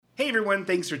Hey everyone,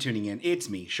 thanks for tuning in. It's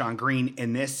me, Sean Green,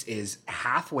 and this is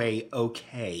Halfway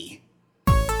Okay.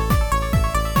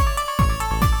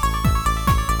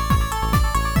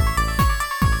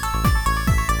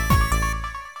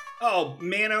 Oh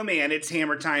man, it's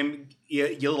hammer time, you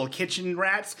little kitchen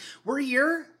rats. We're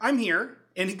here. I'm here.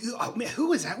 And oh, man,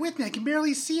 who is that with me? I can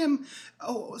barely see him.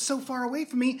 Oh, so far away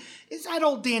from me. Is that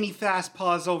old Danny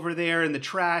Fastpaws over there in the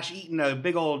trash eating a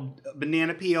big old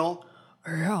banana peel?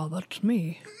 Yeah, that's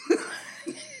me.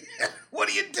 What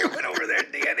are you doing over there,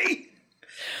 Danny?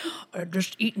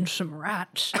 Just eating some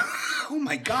rats. Oh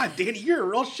my God, Danny, you're a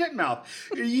real shitmouth.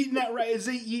 Are you eating that right? Is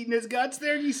he eating his guts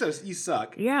there? You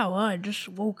suck. Yeah, well, I just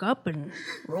woke up and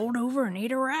rolled over and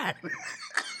ate a rat.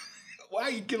 Wow,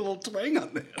 you get a little twang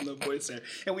on the voice there.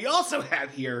 And we also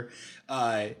have here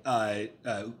my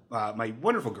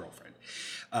wonderful girlfriend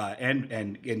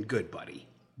and good buddy,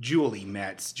 Julie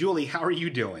Metz. Julie, how are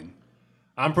you doing?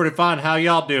 I'm pretty fine. How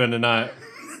y'all doing tonight?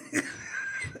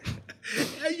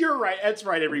 You're right. That's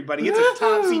right, everybody. It's a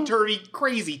topsy-turvy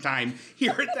crazy time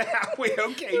here at the Halfway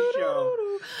Okay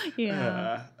Show.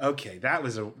 Yeah. Okay, that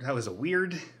was a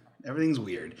weird. Everything's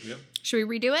weird. Yep. Should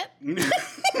we redo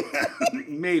it?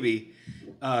 Maybe.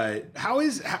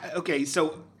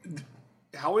 So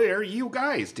how are you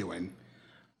guys doing?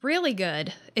 Really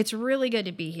good. It's really good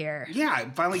to be here. Yeah,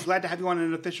 I'm finally glad to have you on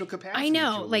an official capacity. I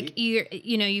know. Julie. Like,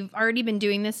 you've already been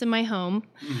doing this in my home.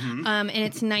 Mm-hmm. And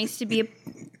it's nice to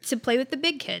to play with the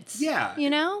big kids. Yeah. You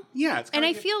know? Yeah. It's and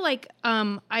I feel like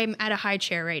I'm at a high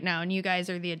chair right now, and you guys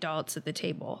are the adults at the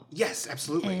table. Yes,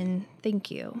 absolutely. And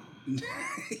thank you.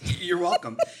 You're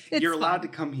welcome. You're allowed fun.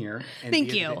 to come here. And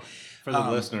Thank you. For the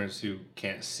listeners who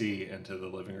can't see into the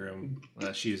living room,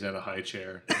 she's in a high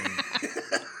chair.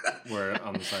 We're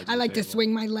on the side. I like to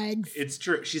swing my legs. It's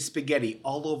true. She's spaghetti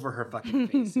all over her fucking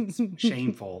face. It's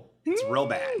shameful. It's real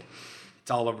bad.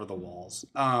 It's all over the walls.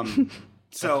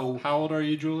 So how old are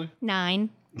you, Julie? 9.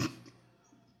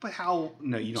 But how?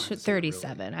 No, you don't. Have to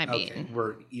 37. Really. I mean,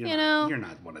 okay, you're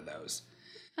not one of those.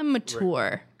 I'm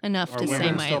mature enough to say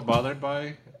women my. Still bothered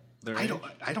by their age?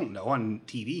 I don't know on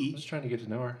TV. I'm just trying to get to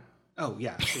know her. Oh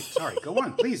yeah. Sorry. Go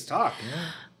on. Please talk.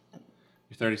 Yeah.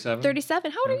 You're 37.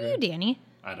 37. How old are you, Danny?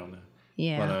 I don't know.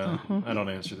 Yeah. But I don't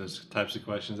answer those types of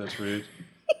questions. That's rude.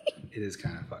 It is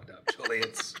kind of fucked up, Julie.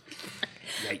 It's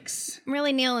yikes. I'm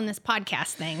really nailing this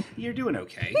podcast thing. You're doing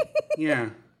okay. Yeah.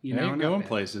 You're going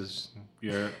places.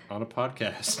 You're on a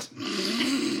podcast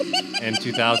in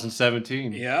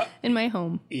 2017. Yeah. In my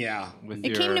home. Yeah.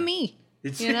 It came to me.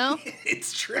 It's, you know?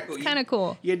 It's true. It's kind of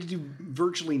cool. You had to do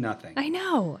virtually nothing. I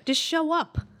know. Just show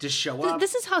up. Just show up.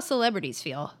 This is how celebrities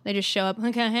feel. They just show up.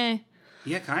 Okay, hey.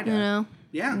 Yeah, kind of. You know?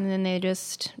 Yeah. And then they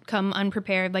just come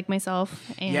unprepared like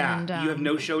myself. And, yeah. You have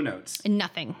no show notes.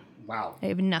 Nothing. Wow. I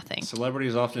have nothing.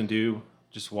 Celebrities often do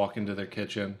just walk into their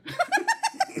kitchen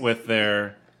with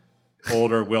their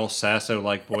older Will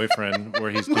Sasso-like boyfriend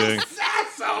where he's doing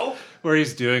Sasso? Where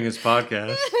he's doing his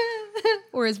podcast.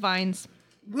 Or his vines.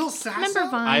 Will Sasso? Remember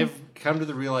Vine? I've come to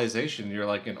the realization you're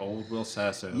like an old Will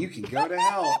Sasso. You can go to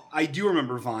hell. I do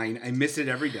remember Vine. I miss it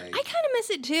every day. I kind of miss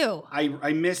it too.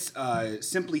 I miss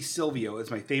Simply Silvio.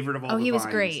 It's my favorite of all the Vines. He was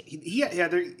great.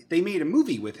 They made a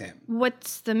movie with him.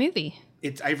 What's the movie?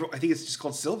 I think it's just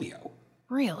called Silvio.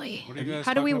 Really? What are you guys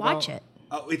How do we talking watch about? it?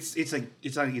 Oh,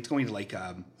 it's going to like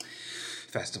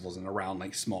festivals and around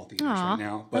like small theaters right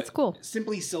now. But that's cool.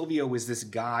 Simply Silvio was this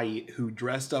guy who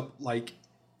dressed up like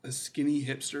a skinny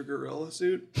hipster gorilla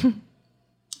suit.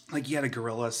 Like he had a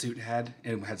gorilla suit head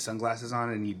and had sunglasses on,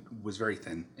 and he was very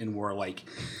thin and wore like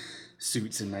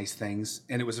suits and nice things.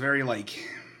 And it was very like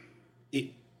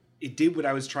it did what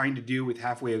I was trying to do with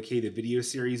Halfway Okay, the video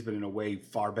series, but in a way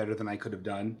far better than I could have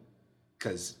done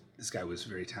because this guy was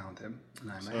very talented.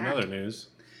 And I'm In other news.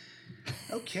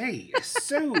 Okay,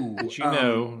 so did you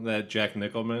know that Jack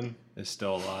Nicholman is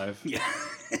still alive? Yeah.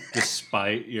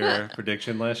 Despite your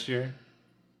prediction last year?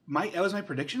 That was my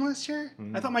prediction last year?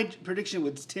 I thought my prediction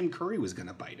was Tim Curry was going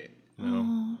to bite it.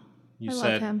 No. I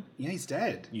love him. Yeah, he's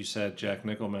dead. You said Jack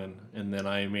Nicholman, and then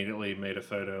I immediately made a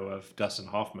photo of Dustin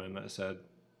Hoffman that said,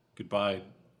 goodbye.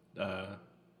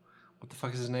 What the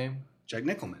fuck is his name? Jack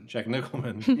Nicholman. Jack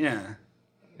Nicholman. Yeah.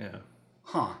 Yeah.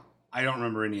 Huh. I don't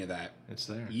remember any of that. It's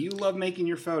there. You love making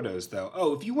your photos, though.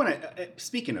 Oh, if you want to,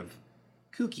 speaking of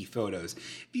kooky photos,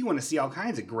 if you want to see all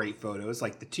kinds of great photos,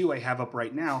 like the 2 I have up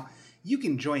right now, you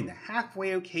can join the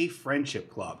Halfway Okay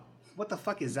Friendship Club. What the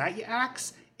fuck is that, you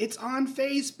axe? It's on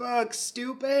Facebook,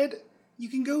 stupid. You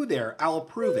can go there. I'll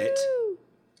approve it.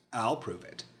 I'll prove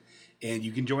it. And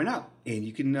you can join up. And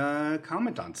you can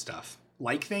comment on stuff.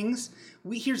 Like things.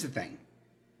 Here's the thing.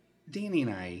 Danny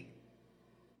and I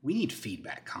we need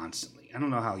feedback constantly. I don't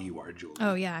know how you are, Julie.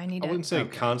 Oh yeah, I need I it. wouldn't say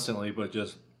constantly, but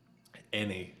just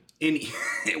any.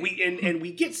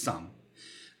 We get some.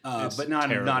 But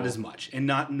not as much, and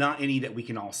not any that we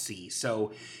can all see.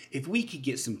 So if we could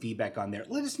get some feedback on there,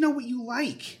 let us know what you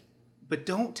like. But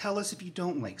don't tell us if you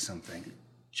don't like something.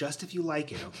 Just if you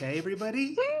like it, okay,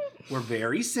 everybody? We're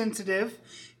very sensitive.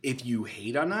 If you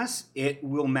hate on us, it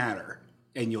will matter.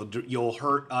 And you'll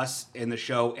hurt us in the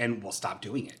show, and we'll stop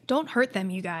doing it. Don't hurt them,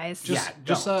 you guys.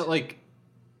 Just like,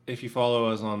 if you follow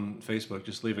us on Facebook,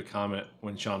 just leave a comment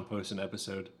when Shawn posts an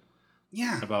episode.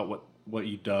 Yeah. About what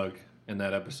you dug in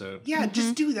that episode. Yeah,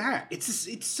 just do that.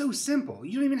 It's so simple.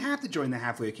 You don't even have to join the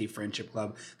Halfway Okay Friendship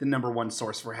Club, the #1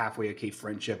 source for halfway okay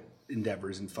friendship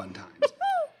endeavors and fun times.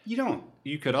 You don't.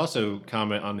 You could also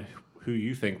comment on who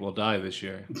you think will die this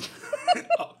year.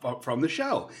 From the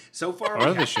show. So far, Or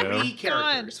we the have show. 3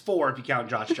 characters. 4 if you count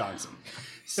Josh Johnson.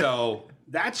 So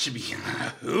that should be a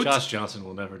hoot. Josh Johnson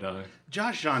will never die.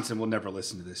 Josh Johnson will never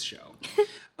listen to this show.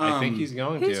 I think he's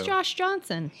going Who's to. Josh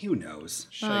Johnson? Who knows?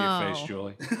 Show your face,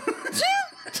 Julie.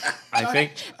 I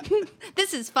think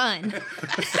This is fun.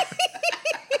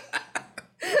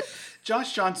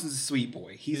 Josh Johnson's a sweet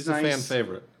boy. he's nice. a fan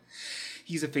favorite.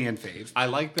 He's a fan fave. I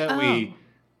like that I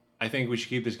think we should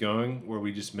keep this going where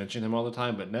we just mention him all the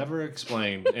time, but never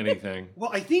explain anything. Well,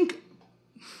 I think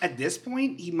at this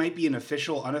point he might be an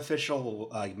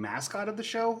unofficial mascot of the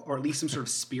show, or at least some sort of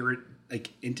spirit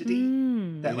entity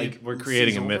that We're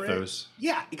creating a sees over it. mythos.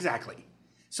 Yeah, exactly.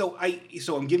 So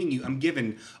I'm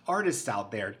giving artists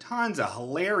out there tons of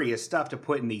hilarious stuff to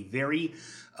put in a very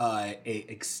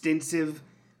extensive,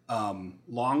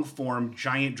 long form,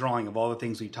 giant drawing of all the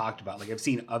things we talked about. Like I've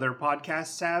seen other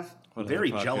podcasts have. What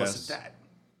Very other jealous podcasts? of that.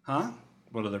 Huh?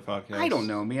 What other podcasts? I don't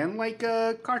know, man. Like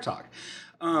Car Talk.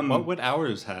 What would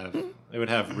ours have? They would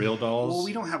have Real Dolls. Well,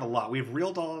 we don't have a lot. We have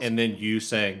Real Dolls. And then you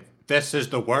saying, "This is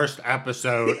the worst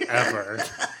episode ever."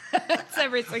 It's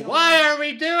every single Why are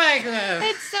we doing this?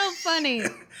 It's so funny.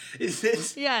 Is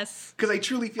this? Yes. Because I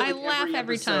truly feel I like laugh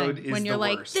every episode time is when you're the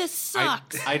like, worst. this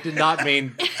sucks. I did not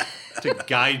mean to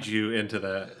guide you into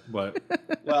that, but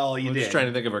Well, you I'm did. just trying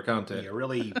to think of our content. You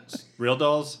really, Real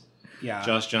Dolls, yeah.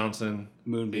 Josh Johnson,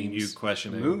 Moonbeams. and you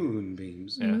questioning.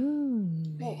 Moonbeams. Yeah.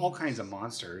 Well, all kinds of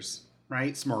monsters,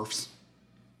 right? Smurfs.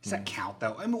 Does that count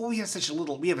though? I mean, we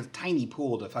have a tiny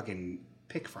pool to fucking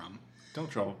pick from. Don't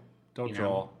draw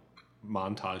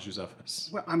montages of us.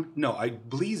 Well,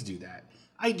 please do that.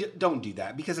 Don't do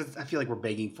that because I feel like we're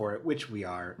begging for it, which we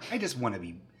are. I just want to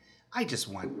be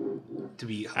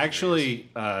hilarious.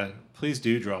 Actually, please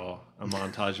do draw a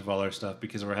montage of all our stuff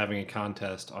because we're having a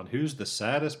contest on who's the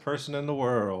saddest person in the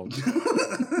world.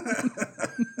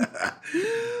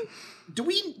 Do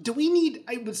we need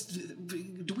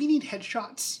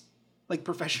headshots, like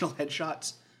professional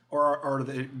headshots, or are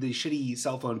the shitty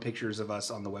cell phone pictures of us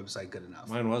on the website good enough?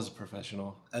 Mine was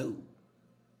professional. Oh,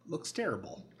 looks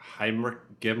terrible. Heinrich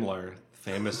Gimmler,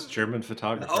 famous German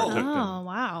photographer, Oh. took them. Oh,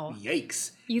 wow.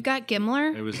 Yikes! You got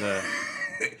Gimler? It was a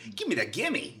Give me that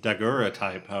gimme.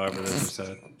 daguerreotype, however this is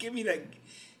said. Give me that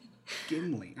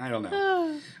Gimli. I don't know.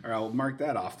 Oh. Or I'll mark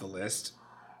that off the list.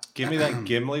 Give me that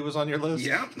Gimli was on your list?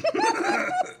 Yep.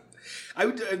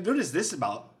 I've noticed this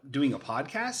about doing a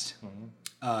podcast,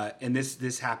 and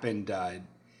this happened.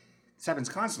 This happens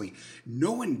constantly.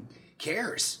 No one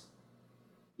cares.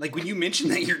 Like when you mention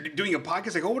that you're doing a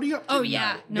podcast, like, oh, what are you up to? Oh,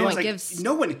 yeah. No It's one like, gives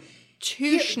no one.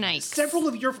 two schnikes. Several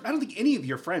of your, I don't think any of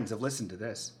your friends have listened to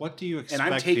this, What do you and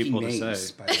expect I'm taking people names, to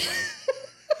say? by the way.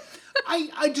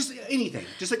 I just anything,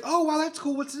 just like, oh wow, that's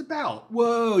cool. What's it about?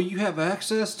 Whoa, you have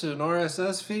access to an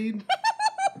RSS feed?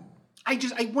 I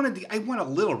want a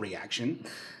little reaction.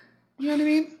 You know what I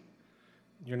mean?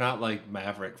 You're not like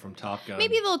Maverick from Top Gun.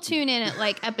 Maybe they'll tune in at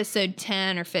like episode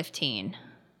 10 or 15.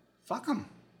 Fuck them.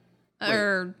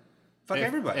 Or, Fuck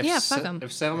everybody. Yeah, fuck 'em.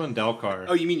 If Salman Delcar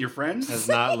Oh, you mean your friends? has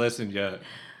not listened yet,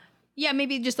 yeah,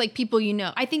 maybe just like people you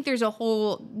know. I think there's a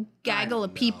whole gaggle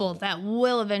of people that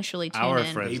will eventually tune our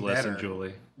in. friends They listen, better.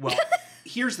 Julie. Well,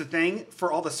 here's the thing.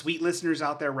 For all the sweet listeners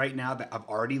out there right now that have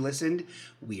already listened,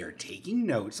 we are taking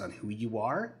notes on who you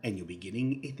are, and you'll be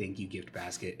getting a thank you gift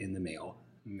basket in the mail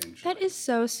eventually. That is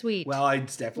so sweet. Well,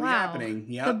 it's definitely wow. happening.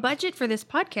 Yeah. The budget for this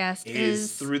podcast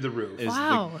is through the roof. Is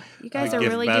wow. You guys the are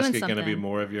gift really doing basket something. going to be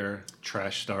more of your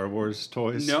trash Star Wars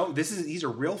toys? No, these are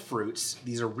real fruits.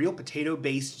 These are real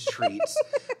potato-based treats,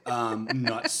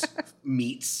 nuts,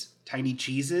 meats, tiny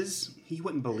cheeses. You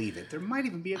wouldn't believe it. There might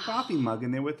even be a coffee mug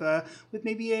in there with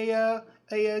maybe a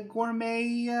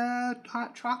gourmet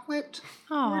hot chocolate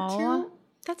or Aw, two.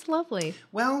 that's lovely.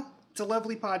 Well, it's a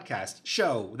lovely podcast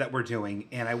show that we're doing,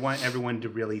 and I want everyone to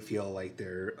really feel like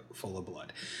they're full of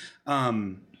blood.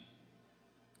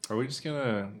 Are we just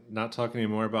gonna not talk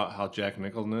anymore about how Jack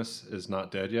Nicholson is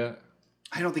not dead yet?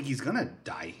 I don't think he's gonna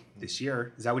die this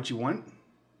year. Is that what you want?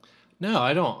 No,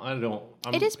 I don't.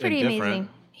 I'm It is pretty indifferent. amazing.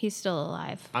 He's still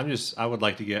alive. I would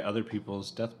like to get other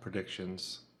people's death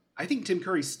predictions. I think Tim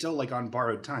Curry's still like on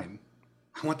borrowed time.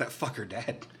 I want that fucker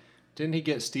dead. Didn't he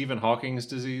get Stephen Hawking's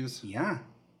disease? Yeah.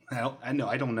 I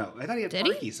don't know. I thought he had Did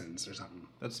he? Parkinson's or something.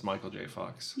 That's Michael J.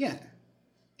 Fox. Yeah.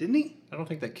 Didn't he? I don't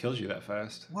think that kills you that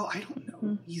fast. Well, I don't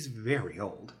know. He's very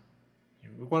old.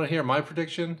 You want to hear my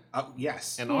prediction? Oh,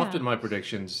 yes. And Yeah. often my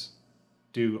predictions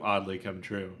do oddly come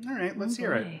true. All right, let's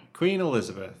hear it. Boy. Queen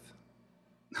Elizabeth.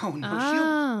 Oh, no,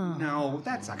 Oh. No,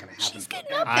 that's not going to happen. She's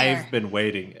getting up there. I've been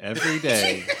waiting every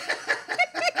day.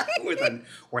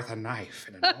 with a knife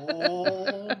and an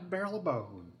old barrel of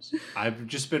bones. I've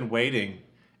just been waiting.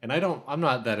 And I'm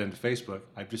not that into Facebook.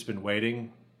 I've just been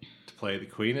waiting to play The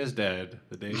Queen is Dead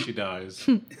the day she dies.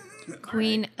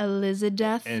 Queen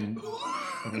Elizabeth. And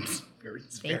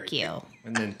Thank you.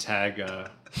 and then tag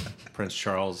Prince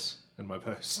Charles in my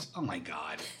post. Oh my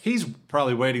God. He's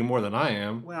probably waiting more than I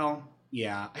am. Well,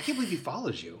 yeah. I can't believe he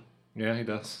follows you. Yeah, he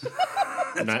does.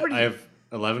 And pretty- I have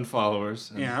 11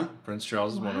 followers. And Yeah. Prince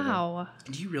Charles is one of them. Wow.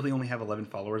 Do you really only have 11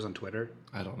 followers on Twitter?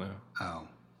 I don't know. Oh, I was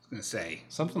going to say.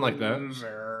 Something like that.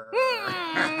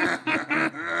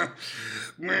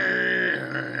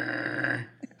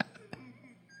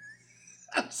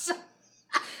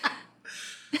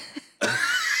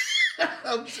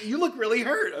 You look really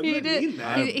hurt. I He didn't mean did.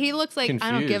 that. He looks like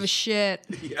I don't give a confused. shit.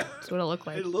 Yeah. That's what it looked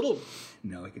like. A little.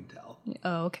 No, I can tell.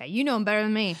 Oh, okay. You know him better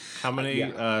than me. How many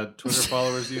Twitter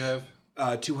followers do you have?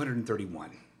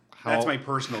 231. That's my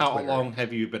personal How Twitter. long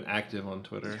have you been active on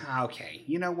Twitter? Okay.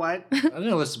 You know what? I don't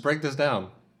know. Let's break this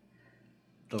down.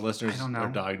 The listeners I don't know. are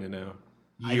dying to know.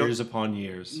 I don't- Years upon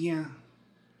years. Yeah.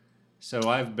 So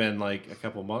I've been like a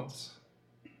couple months.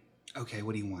 Okay,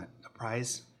 what do you want? A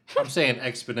prize? I'm saying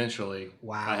exponentially.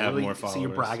 Wow. I have really? more followers. So you're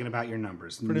bragging about your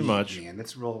numbers. Pretty Neat, much. Man,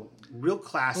 that's real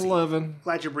classy. 11.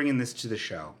 Glad you're bringing this to the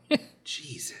show.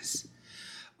 Jesus.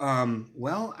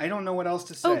 Well, I don't know what else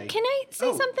to say. Oh, can I say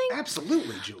something?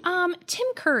 Absolutely, Julie. Tim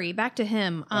Curry, back to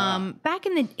him. Back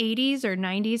in the 80s or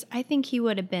 90s, I think he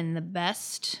would have been the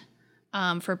best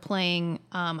for playing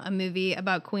a movie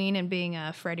about Queen and being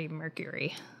Freddie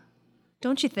Mercury.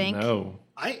 Don't you think? No.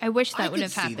 I wish that would could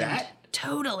have see happened. that.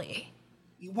 Totally.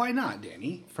 Why not,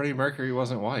 Danny? Freddie Mercury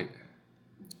wasn't white.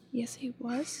 Yes, he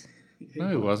was. No,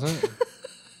 he wasn't.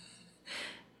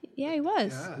 Yeah, he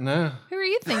was. Yeah. No. Who are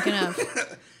you thinking of?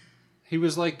 He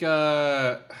was like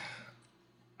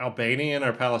Albanian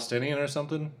or Palestinian or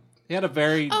something. He had a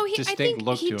very I distinct think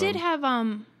look he to did him.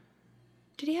 have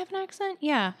did he have an accent?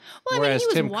 Yeah. Well, Whereas I mean, he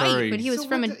was Tim white, Curry- but he was So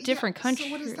from a what the- different yeah, country.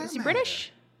 so what does that Is he matter?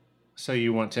 British? So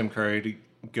you want Tim Curry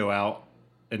to go out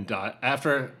and die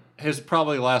after his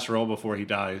probably last role before he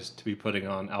dies to be putting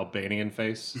on Albanian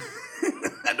face?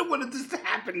 I don't want this to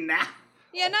happen now.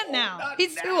 Yeah, not now. not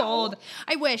He's too now. old.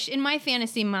 I wish, in my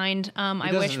fantasy mind, I He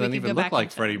wish we doesn't could even go look back. like in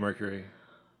time. Freddie Mercury.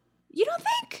 You don't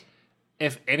think?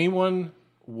 If anyone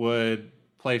would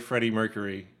play Freddie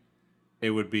Mercury, it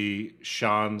would be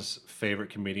Sean's favorite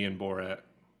comedian, Borat.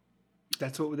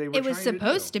 That's what they were It was trying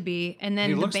supposed to to be, and then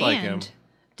He the looks like him. band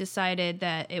decided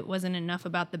that it wasn't enough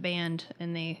about the band,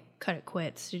 and they cut it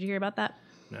quits. Did you hear about that?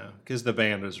 No, because the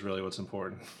band is really what's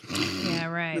important. Yeah,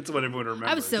 right. That's what everyone remembers.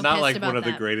 I was so Not pissed like about one of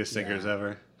the that. greatest singers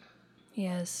ever.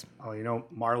 Yes. Oh,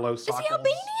 Marlo Is he Sockles?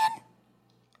 Albanian?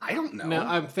 I don't know. No,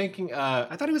 I'm thinking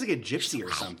I thought he was like a gypsy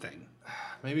or something.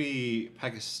 maybe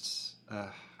Pakistan.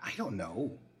 I don't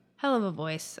know. Hell of a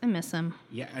voice. I miss him.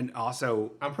 Yeah, and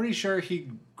also, I'm pretty sure he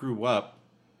grew up,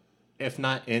 if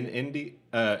not in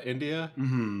India,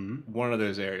 one of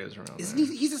those areas around isn't there.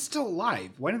 he's still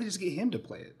alive? Why don't they just get him to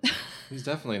play it? He's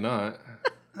definitely not.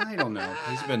 I don't know.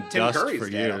 He's been Tim dust Curry's for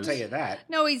dead, years. I'll tell you that.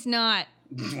 No, he's not.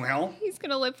 Well, He's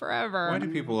gonna live forever. Why do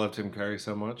people love Tim Curry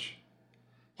so much?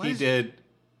 Why He is- did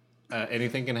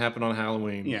Anything Can Happen on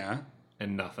Halloween. yeah.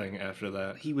 And nothing after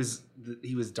that. He was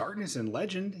Darkness and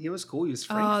Legend. He was cool. He was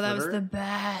Oh, that was Frankfurter. the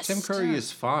best. Tim Curry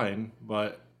is fine,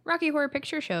 but Rocky Horror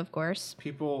Picture Show, of course.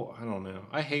 people, I don't know.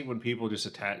 I hate when people just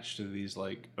attach to these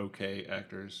like okay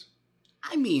actors,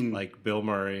 I mean, like Bill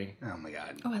Murray, oh my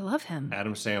god. Oh, I love him.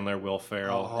 Adam Sandler, Will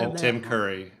Ferrell, Oh. and Tim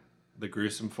Curry, the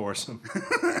gruesome foursome.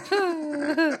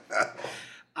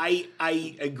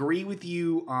 I agree with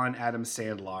you on Adam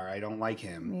Sandler. I don't like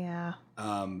him. Yeah.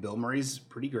 Bill Murray's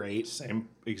pretty great. Same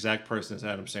exact person as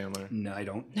Adam Sandler. No, I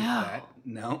don't. No. Get that.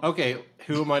 No. Okay,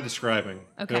 who am I describing?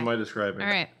 Okay. Who am I describing? All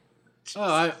right.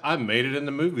 Oh, I made it in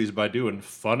the movies by doing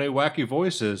funny, wacky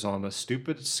voices on a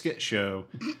stupid skit show.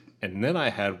 And then I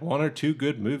had 1 or 2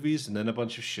 good movies and then a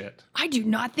bunch of shit. I do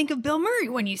not think of Bill Murray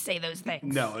when you say those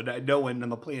things. No one on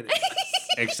the planet does.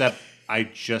 Except I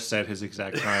just said his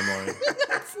exact timeline.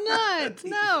 That's not.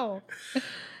 No.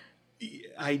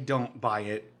 I don't buy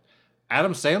it.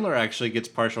 Adam Sandler actually gets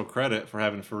partial credit for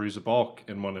having Fairuza Balk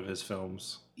in one of his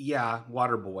films. Yeah,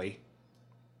 Waterboy.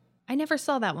 I never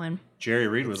saw that one. Jerry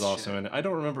Reed was also in it. I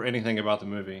don't remember anything about the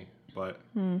movie, but...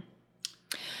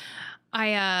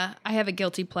 I have a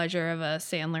guilty pleasure of a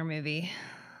Sandler movie.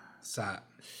 What's that?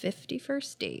 50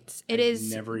 First Dates. It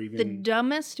is the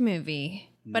dumbest movie.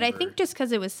 But I think just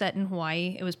because it was set in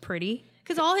Hawaii, it was pretty.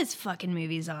 Because all his fucking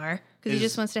movies are. Because he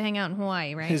just wants to hang out in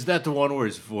Hawaii, right? Is that the one where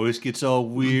his voice gets all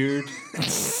weird?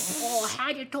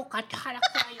 I did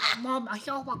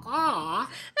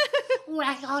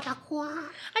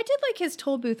like his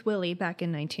Toll Booth Willie back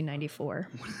in 1994.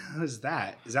 What is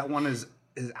that? Is that one his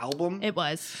album? It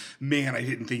was. Man, I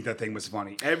didn't think that thing was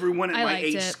funny. Everyone at my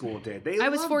age school did. I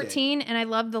was 14 and I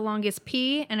loved The Longest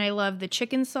Pee and I loved the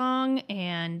chicken song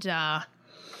and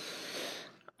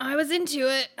I was into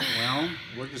it. Well,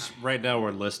 right now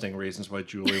we're listing reasons why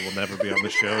Julie will never be on the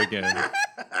show again.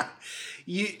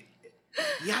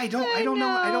 I don't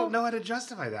know how to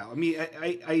justify that. I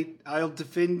mean, I'll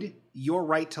defend your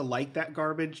right to like that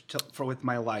garbage with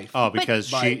my life. Oh, because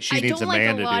she needs a man to do that. I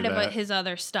don't like a lot about his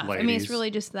other stuff. Ladies. I mean, it's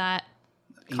really just that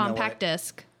compact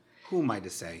disc. Who am I to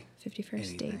say? 50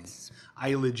 First Dates.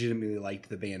 I legitimately liked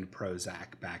the band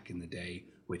Prozac back in the day,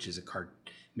 which is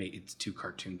it's 2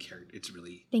 cartoon characters. It's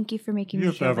really... Thank you for making me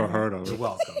You've never heard of it. You're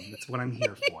welcome. That's what I'm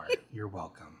here for. You're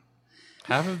welcome.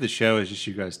 Half of the show is just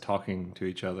you guys talking to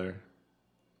each other.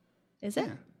 Is it?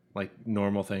 Yeah. Like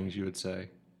normal things you would say.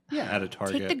 Yeah. At a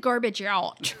Target. Take the garbage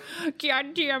out.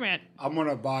 God damn it. I'm going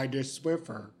to buy this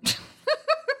Swiffer.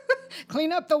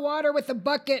 Clean up the water with a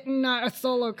bucket and not a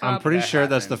solo cup. I'm pretty sure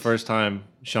that's the first time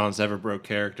Sean's ever broke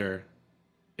character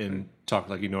and talked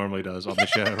like he normally does on the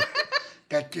show.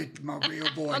 That's just my real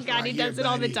voice. Oh, God, he does it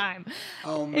all the time.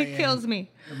 Oh, man. It kills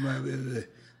me.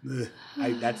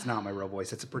 That's not my real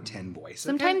voice. That's a pretend voice.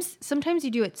 Sometimes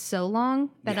you do it so long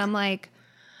that I'm like,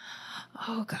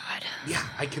 oh, God. Yeah,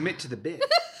 I commit to the bit.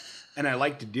 And I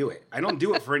like to do it. I don't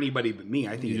do it for anybody but me.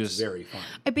 I think it's very fun.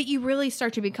 But you really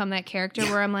start to become that character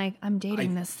where I'm like, I'm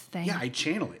dating this thing. Yeah, I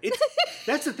channel it.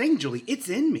 That's the thing, Julie. It's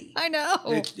in me. I know.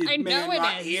 I know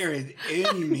it is. Here is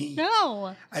in me.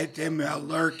 No. I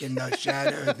lurk in the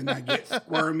shadows and I get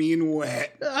squirmy and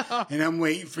wet. And I'm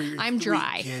waiting for your I'm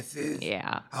dry. kisses.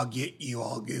 Yeah. I'll get you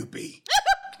all goopy.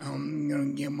 I'm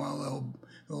going to get my little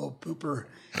pooper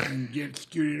and get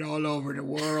scooted all over the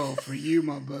world for you,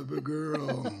 my baby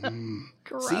girl.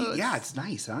 Gross. See, yeah, it's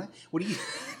nice, huh? What do you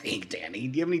think, Danny?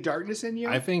 Do you have any darkness in you?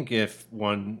 I think if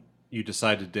you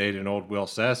decide to date an old Will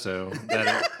Sasso,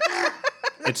 that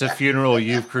it's a funeral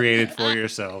you've created for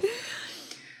yourself.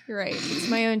 You're right. It's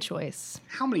my own choice.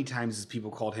 How many times has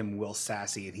people called him Will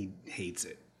Sassy and he hates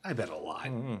it? I bet a lot.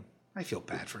 Mm-hmm. I feel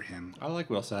bad for him. I like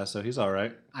Will Sasso. He's all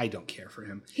right. I don't care for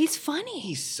him. He's funny.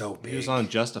 He's so big. He was on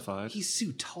Justified. He's so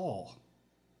tall.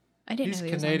 I didn't know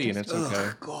he was Canadian. It's okay.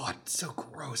 Oh, God. It's so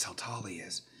gross how tall he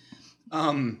is.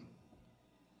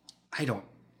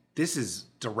 This is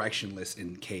directionless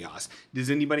in chaos. Does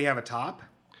anybody have a top?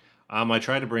 I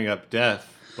tried to bring up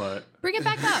death, but... Bring it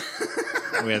back up.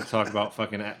 We had to talk about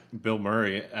fucking Bill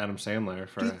Murray, Adam Sandler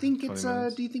for 20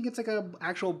 minutes. Do you think it's like a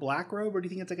actual black robe, or do you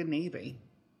think it's like a navy?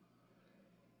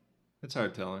 It's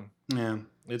hard telling. Yeah.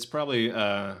 It's probably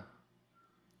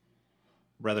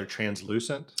rather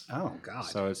translucent. Oh, God.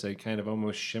 So it's a kind of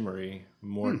almost shimmery,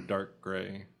 more dark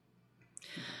gray.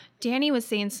 Danny was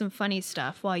saying some funny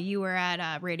stuff while you were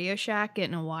at Radio Shack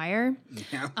getting a wire.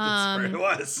 Yeah, that's where it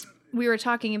was. We were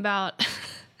talking about...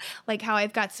 like how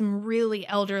I've got some really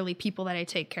elderly people that I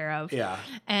take care of. Yeah.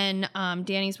 And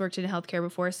Danny's worked in healthcare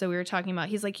before, so we were talking about,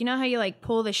 he's like, you know how you like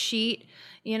pull the sheet,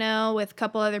 with a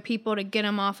couple other people to get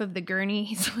them off of the gurney?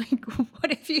 He's like,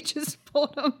 what if you just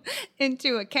pulled them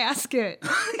into a casket?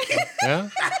 Yeah.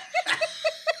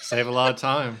 Save a lot of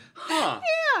time. Huh.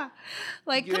 Yeah.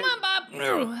 Like, come on, Bob.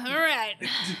 All right.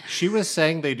 She was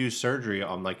saying they do surgery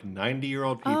on like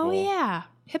 90-year-old people. Oh, yeah.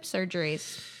 Hip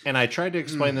surgeries. And I tried to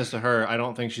explain this to her. I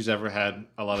don't think she's ever had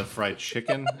a lot of fried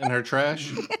chicken in her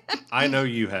trash. I know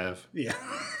you have. Yeah.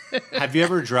 Have you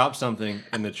ever dropped something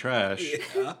in the trash?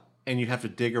 Yeah. And you have to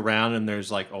dig around and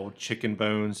there's like old chicken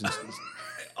bones and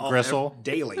gristle?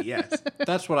 Daily, yes.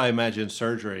 That's what I imagine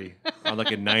surgery on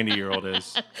like a 90-year-old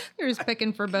is. You're just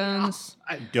picking for bones.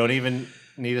 I don't even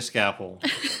need a scalpel.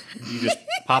 You just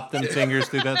pop them fingers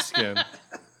through that skin.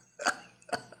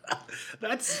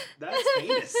 That's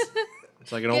heinous.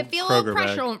 It's like an old Kroger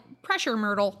bag. Pressure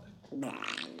myrtle.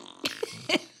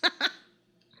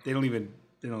 They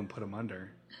don't put them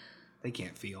under. They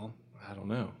can't feel. I don't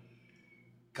know.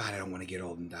 God, I don't want to get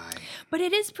old and die. But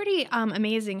it is pretty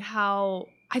amazing how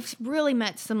I've really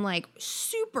met some like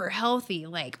super healthy,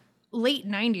 like late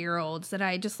 90-year-olds that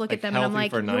I just look at them and I'm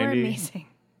like, you're amazing.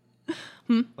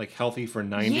 Like healthy for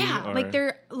 90? Yeah, or like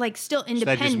they're like still so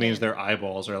independent. that just means their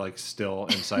eyeballs are like still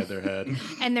inside their head.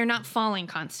 And they're not falling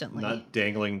constantly. Not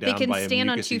dangling down can by stand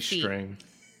a on mucusy 2 feet. string.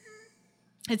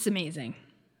 It's amazing.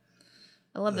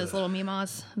 I love those little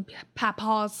meemaws.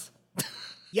 Papaws.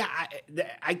 Yeah,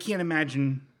 I can't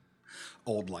imagine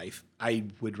old life. I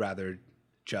would rather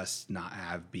just not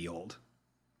be old.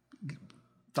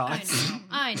 Thoughts?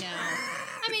 I know.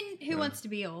 I mean, who wants to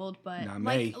be old? But Not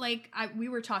me. we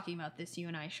were talking about this, you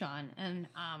and I, Shawn, and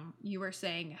you were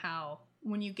saying how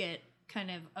when you get kind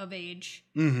of age,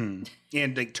 Mm-hmm.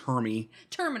 And like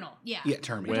terminal, yeah,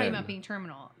 termy. We're talking about being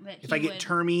terminal. That If I get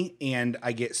termy and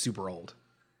I get super old,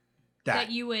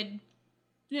 that you would,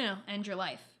 end your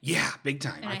life. Yeah, big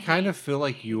time. I kind of feel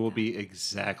like you will be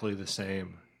exactly the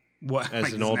same What as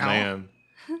like an old now? man.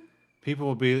 People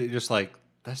will be just like,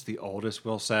 that's the oldest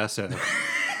Will Sasso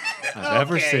I've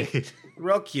ever seen.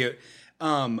 Real cute.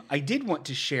 I did want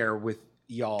to share with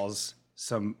y'all's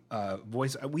some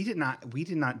voice. We did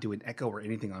not do an echo or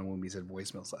anything on when we said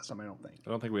voicemails last time. I don't think. I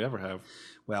don't think we ever have.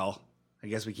 Well, I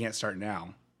guess we can't start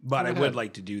now, but I would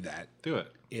like to do that Do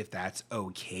it. if that's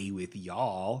okay with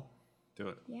y'all. Do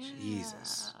it. Yeah.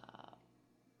 Jesus.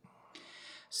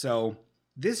 So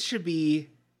this should be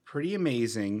pretty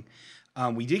amazing.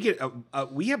 We did get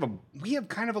we have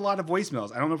kind of a lot of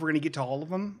voicemails. I don't know if we're going to get to all of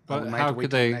them. But we might how have to wait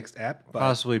could till the they next ep. But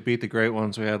possibly beat the great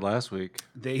ones we had last week?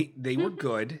 they were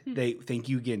good. They thank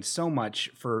you again so much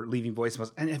for leaving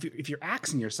voicemails. And if you're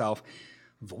asking yourself,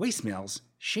 voicemails,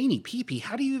 Shaney Pee-Pee,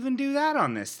 how do you even do that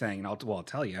on this thing? And I'll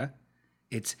tell you,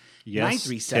 it's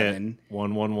 937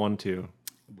 1112.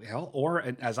 Well, or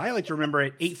as I like to remember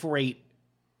it, 848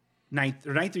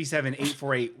 937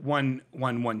 848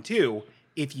 1112.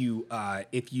 If you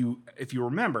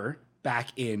remember back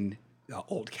in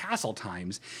old castle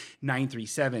times,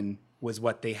 937 was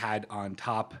what they had on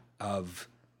top of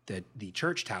the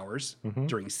church towers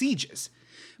during sieges.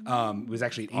 It was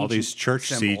actually an All these ancient church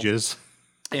symbol. sieges.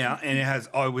 Yeah, and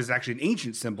it was actually an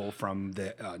ancient symbol from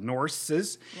the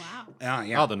Norses. Wow.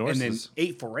 Yeah. Oh, the Norses. And then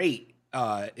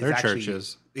 848 Their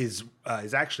churches. is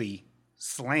actually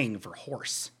slang for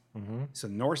horse. Mm-hmm. So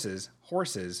Norses,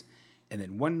 horses, and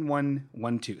then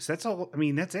 1112. So that's all. I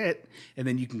mean, that's it. And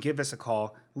then you can give us a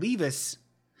call, leave us,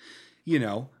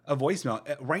 a voicemail.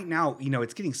 Right now,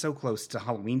 it's getting so close to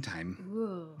Halloween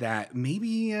time that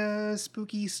maybe a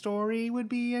spooky story would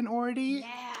be in order. Yeah.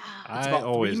 I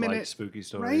always like spooky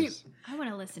stories. Right? I want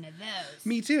to listen to those.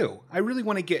 Me too. I really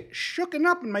want to get shooken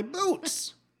up in my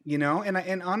boots.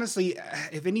 And honestly,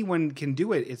 if anyone can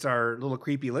do it, it's our little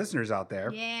creepy listeners out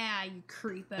there. Yeah, you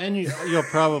creepo. And you'll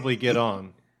probably get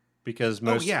on because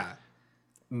most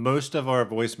of our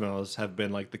voicemails have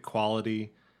been like the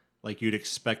quality like you'd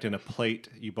expect in a plate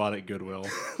you bought at Goodwill.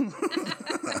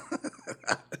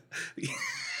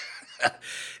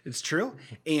 It's true.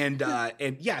 And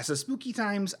yeah, so spooky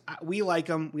times, we like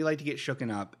them. We like to get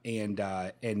shooken up, and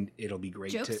it'll be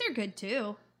great. Jokes are good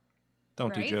too.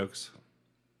 Don't do Right? jokes.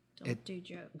 Don't do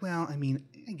jokes. Well, I mean,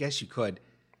 I guess you could.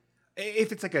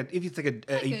 If it's like a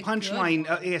a punchline,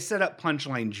 good one. a set up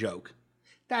punchline joke,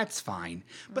 that's fine.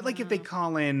 But like if they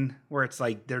call in where it's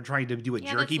like they're trying to do a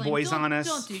Yeah, jerky that's lame. boys Don't- on us,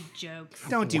 Don't do jokes.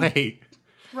 don't do Wait.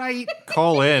 right,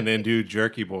 Call in and do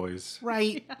Jerky Boys.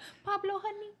 right. Pablo,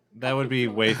 honey. That would be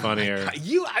way funnier.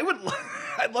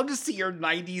 I'd love to see your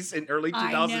 90s and early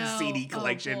 2000s know. CD Oh,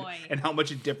 collection boy. and how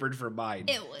much it differed from mine.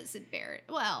 It was embarrassing.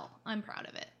 Well, I'm proud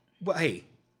of it. Well, hey,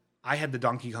 I had the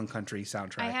Donkey Kong Country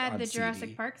soundtrack. I had on the CD.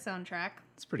 Jurassic Park soundtrack.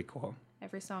 It's pretty cool.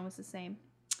 Every song was the same.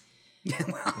 It's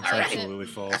absolutely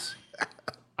false.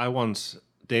 I once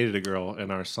dated a girl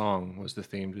and our song was the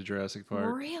theme to Jurassic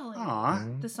Park. Really? Aw.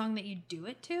 The song that you do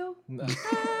it to?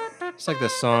 It's like the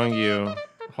song you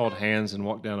hold hands and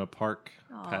walk down a park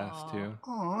path to.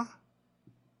 Aw.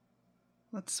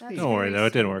 That's sweet. Don't worry though,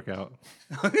 it didn't work out.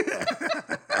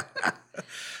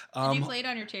 Did you play it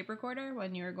on your tape recorder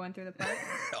when you were going through the park?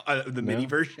 The mini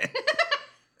version.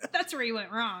 That's where you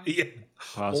went wrong. Yeah.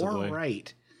 Possibly. Or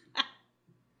right.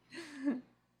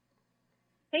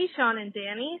 Hey, Shawn and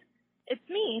Danny. It's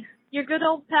me, your good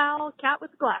old pal, Cat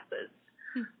with Glasses.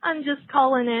 I'm just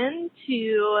calling in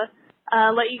to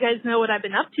let you guys know what I've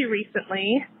been up to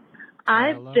recently.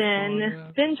 I've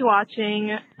been binge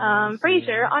watching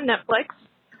Frasier on Netflix.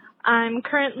 I'm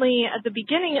currently at the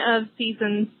beginning of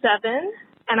season 7,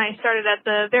 and I started at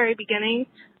the very beginning.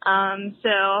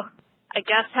 So I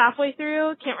guess halfway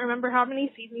through. Can't remember how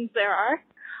many seasons there are.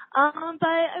 But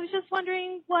I was just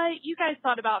wondering what you guys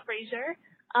thought about Frasier.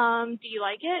 Do you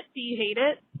like it? Do you hate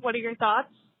it? What are your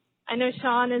thoughts? I know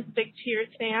Shawn is a big Cheers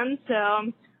fan, so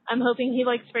I'm hoping he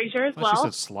likes Frasier as well. She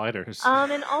said Sliders.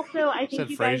 And also, I think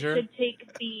you guys should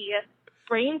take the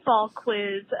Brainfall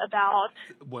quiz about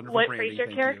what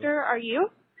Frasier character are you.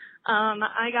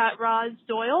 I got Roz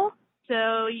Doyle,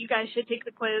 so you guys should take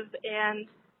the quiz and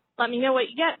let me know what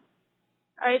you get.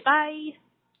 All right, bye.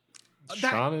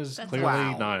 Shawn is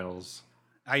clearly Niles.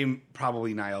 I am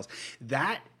probably Niles.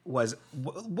 That was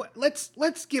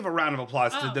let's give a round of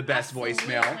applause to the best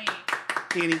voicemail.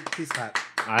 Danny, please clap.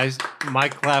 My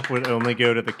clap would only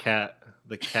go to the cat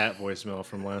voicemail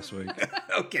from last week.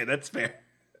 Okay, that's fair.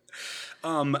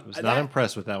 I was not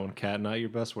impressed with that one, Cat. Not your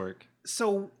best work.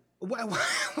 So why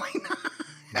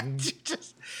not?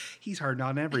 He's hard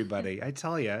on everybody. I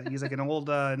tell you, he's like an old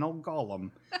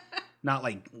golem. Not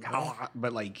like,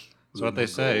 but like. That's what they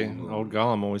say. Old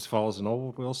Gollum always follows an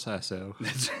old Will Sasso.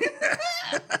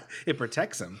 It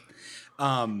protects him.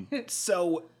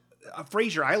 So,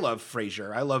 Frasier, I love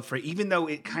Frasier. Even though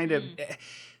it kind of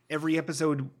every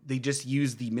episode they just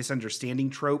use the misunderstanding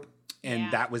trope,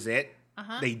 and that was it.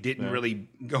 They didn't really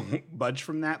go budge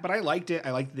from that, but I liked it.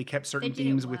 I liked that they kept certain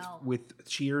themes with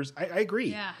Cheers. I agree.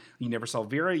 Yeah. You never saw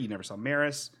Vera. You never saw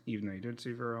Maris, even though you did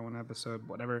see Vera on one episode.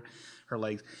 Whatever, her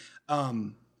legs.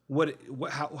 What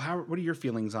are your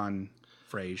feelings on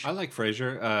Frasier? I like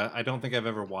Frasier. I don't think I've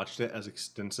ever watched it as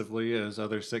extensively as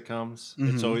other sitcoms.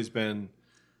 Mm-hmm. It's always been,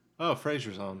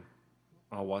 Frasier's on.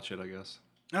 I'll watch it, I guess.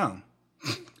 Oh.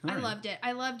 I loved it.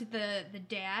 I loved the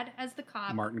dad as the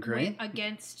cop. Martin Crane.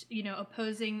 Against,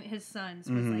 opposing his sons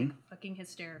was like fucking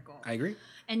hysterical. I agree.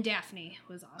 And Daphne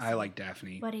was awesome. I like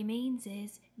Daphne. What he means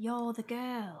is, you're the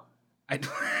girl. I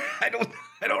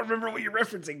don't remember what you're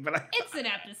referencing, but it's an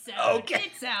episode. Okay.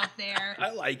 It's out there.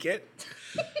 I like it.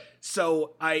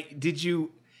 So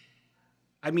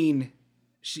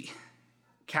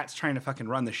Kat's trying to fucking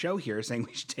run the show here, saying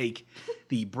we should take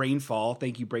the Brainfall.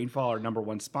 Thank you, Brainfall, our number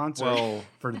one sponsor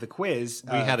for the quiz.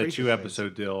 We had a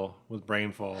 2-episode deal with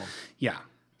Brainfall. Yeah.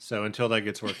 So until that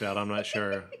gets worked out, I'm not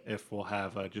sure if we'll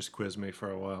have just quiz me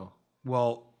for a while.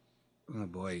 Well, oh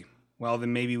boy. Well,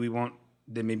 then maybe we won't.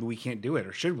 Then maybe we can't do it,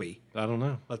 or should we? I don't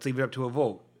know. Let's leave it up to a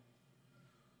vote.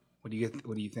 What do you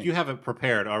think? You have it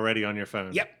prepared already on your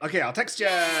phone. Yep. Okay, I'll text you.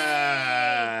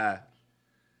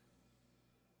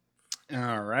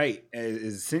 All right.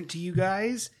 Is it sent to you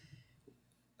guys?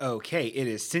 Okay, it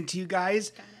is sent to you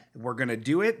guys. We're going to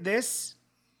do it,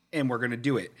 and we're going to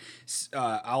do it.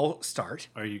 I'll start.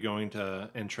 Are you going to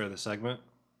intro the segment?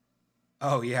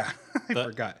 Oh, yeah. I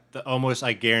forgot.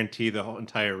 I guarantee the whole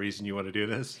entire reason you want to do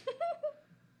this.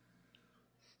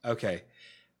 Okay.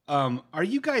 Are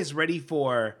you guys ready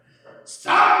for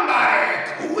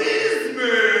Somebody Quiz Me?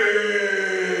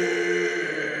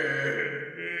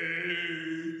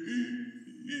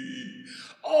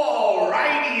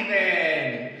 Alrighty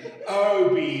then.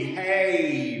 Oh,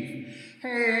 behave.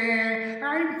 Hey,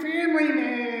 I'm Family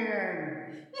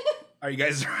Man. Are you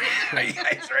guys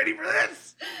ready for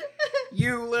this?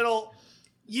 You little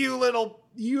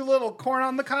corn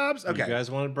on the cobs? Okay. You guys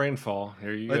wanted Brainfall.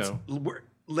 Here you go.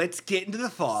 Let's get into the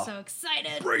fall. So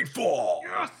excited. Brainfall.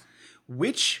 Yes.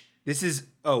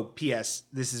 P.S.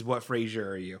 This is what Frasier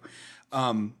are you.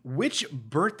 Which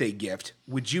birthday gift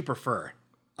would you prefer?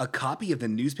 A copy of the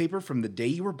newspaper from the day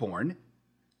you were born,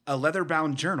 a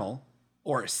leather-bound journal,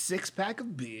 or a 6-pack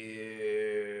of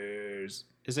beers?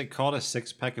 Is it called a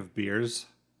 6-pack of beers?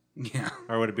 Yeah.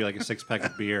 Or would it be like a 6-pack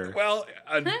of beer? Well,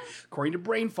 according to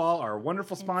Brainfall, our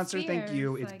wonderful sponsor, beers, thank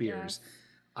you, it's beers. Guess.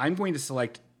 I'm going to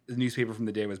select the newspaper from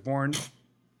the day I was born.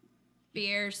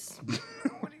 Beers.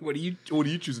 What are you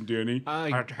choosing, Danny? A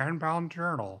 10-pound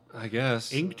journal. I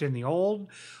guess. Inked in the old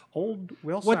Will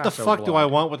Sasso What the fuck blog. do I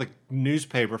want with a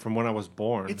newspaper from when I was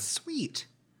born? It's sweet.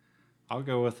 I'll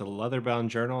go with a leather-bound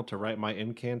journal to write my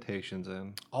incantations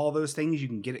in. All those things you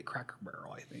can get at Cracker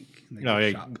Barrel, I think. No,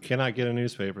 you cannot get a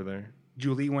newspaper there.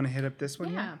 Julie, you want to hit up this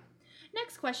one? Yeah.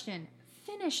 Next question.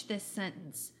 Finish this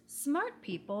sentence. Smart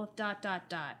people, ...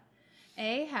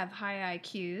 A, have high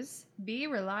IQs. B,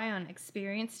 rely on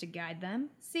experience to guide them.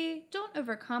 C, don't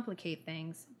overcomplicate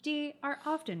things. D, are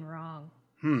often wrong.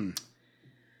 I'm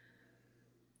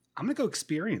going to go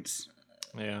experience.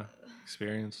 Yeah,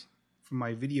 experience. From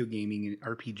my video gaming and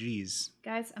RPGs.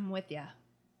 Guys, I'm with ya.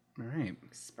 All right.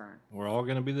 Spurn. We're all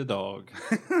going to be the dog.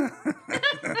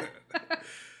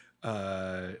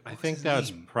 I think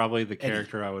that's probably the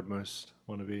character I would most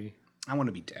want to be. I want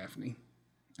to be Daphne.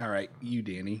 All right, you,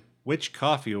 Danny. Which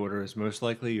coffee order is most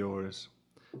likely yours?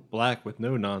 Black with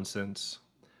no nonsense,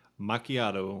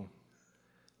 macchiato,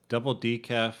 double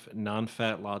decaf,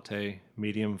 non-fat latte,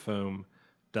 medium foam,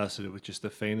 dusted with just the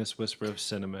faintest whisper of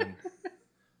cinnamon,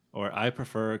 or I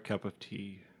prefer a cup of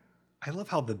tea. I love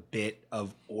how the bit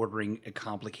of ordering a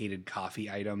complicated coffee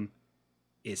item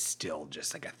is still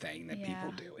just like a thing that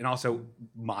people do. And also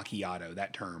macchiato,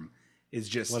 that term is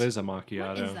just... What is a macchiato?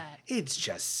 What is that? It's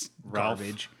just Ralph.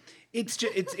 garbage. It's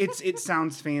just, it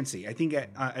sounds fancy. I think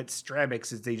at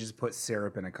Starbucks they just put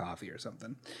syrup in a coffee or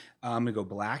something. I'm going to go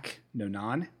black, no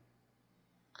non.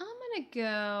 I'm going to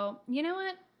go, you know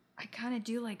what? I kind of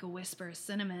do like a whisper of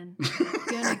cinnamon. I'm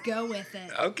going to go with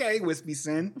it. Okay, Wispy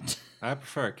Sin. I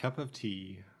prefer a cup of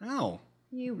tea. Oh.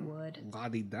 You would.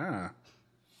 La-di-da.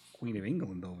 Queen of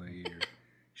England over here.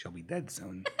 She'll be dead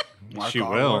soon. She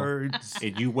will.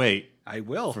 And you wait. I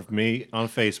will. For me on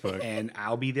Facebook. And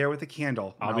I'll be there with a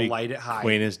candle. I'll be light it high.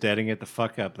 Queen is deading it the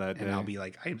fuck up that day. And I'll be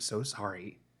like, I am so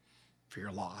sorry for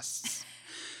your loss.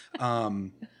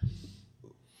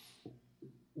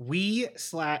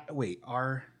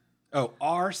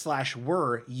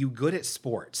 R/were you good at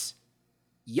sports?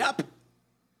 Yup.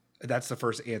 That's the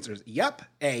first answers. Yup.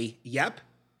 A, yup.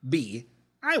 B,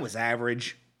 I was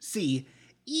average. C,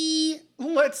 E,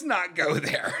 let's not go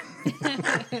there.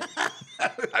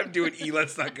 I'm doing E,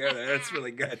 let's not go there. That's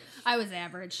really good. I was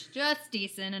average. Just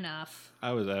decent enough.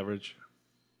 I was average.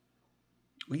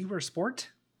 Well, you were a sport?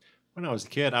 When I was a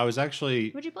kid, I was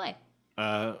actually What'd you play?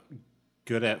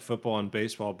 good at football and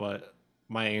baseball, but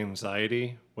my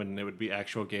anxiety when it would be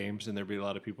actual games and there'd be a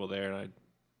lot of people there, and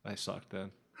I sucked then.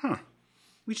 Huh.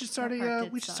 We should start That part a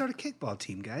did we should suck. start a kickball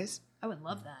team, guys. I would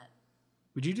love that.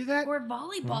 Would you do that? Or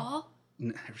volleyball.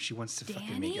 No, she wants to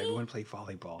fucking make Danny? everyone play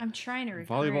volleyball. I'm trying to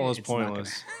recruit. Volleyball is It's not gonna-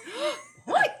 pointless.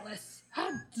 Pointless. How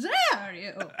dare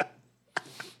you?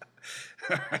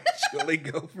 Julie,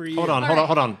 go for you. Hold on.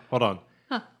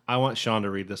 Huh. I want Shawn to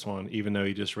read this one, even though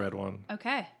he just read one.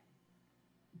 Okay.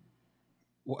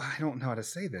 Well, I don't know how to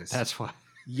say this. That's why.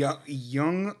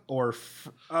 Jung or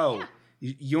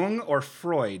Jung or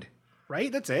Freud,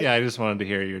 right? That's it. Yeah, I just wanted to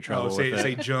hear your trouble with it.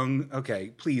 Say Jung.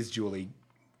 Okay, please, Julie,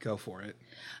 go for it.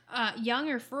 Jung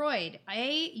or Freud?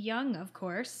 A, Jung, of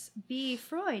course. B,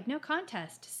 Freud. No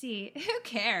contest. C, who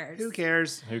cares? Who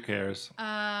cares? Who cares?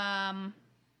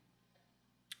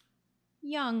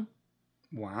 Jung.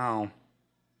 Wow.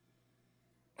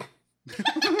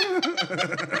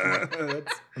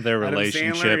 Their Adam Sandler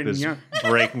relationship and is Young.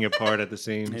 breaking apart at the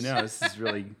seams. I know, this is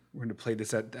really, we're going to play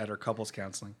this at our couples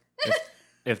counseling.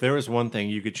 If there was one thing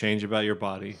you could change about your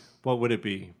body, what would it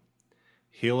be?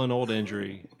 Heal an old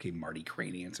injury. Okay, Marty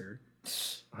Crane answer.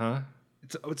 Huh?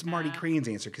 It's Marty Crane's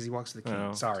answer because he walks to the king.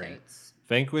 Oh. Sorry. Totes.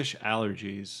 Vanquish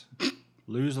allergies.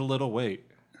 Lose a little weight.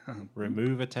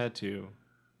 Remove a tattoo.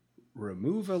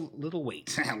 Remove a little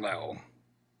weight. Hello.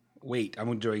 Wait,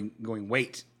 I'm going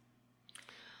wait.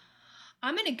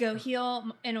 I'm going to go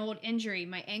heal an old injury,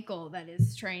 my ankle that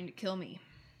is trying to kill me.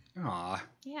 Aw.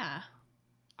 Yeah.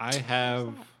 I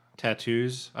have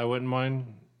tattoos I wouldn't mind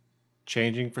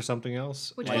changing for something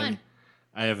else. Which Like, one?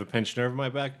 I have a pinched nerve in my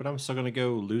back, but I'm still going to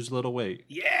go lose a little weight.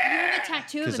 You Yeah! have a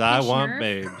tattoo of a Because I pinched want nerve?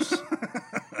 babes.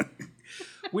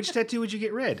 Which tattoo would you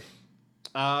get rid?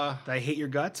 Uh, I hate your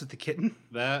guts with the kitten?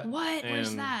 that. What? Where's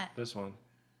and that? This one.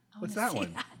 I What's wanna that see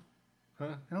one? that. Huh?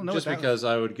 I don't know Just what that because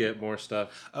I would get more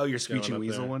stuff. Oh, your going Screeching up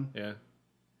Weasel there. one? Yeah.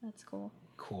 That's cool.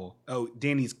 Cool. Oh,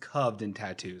 Danny's coved in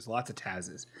tattoos. Lots of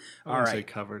Tazes. I All wouldn't say right.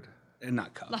 covered.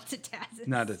 Not coved. Lots of Tazes.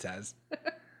 Not a Taz.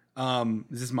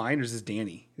 Is this mine or is this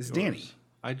Danny? This is Danny. Yours.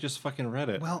 I just fucking read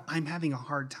it. Well, I'm having a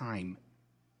hard time.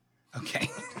 Okay.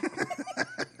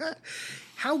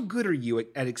 How good are you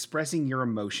at expressing your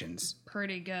emotions?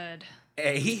 Pretty good.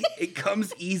 A, it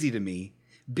comes easy to me.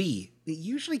 B, it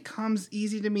usually comes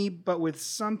easy to me, but with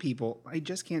some people, I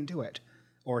just can't do it.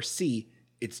 Or C,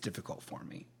 it's difficult for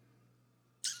me.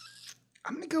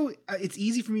 I'm going to go, it's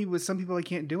easy for me with some people, I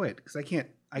can't do it. Because I can't,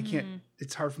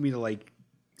 it's hard for me to like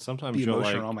Sometimes be you'll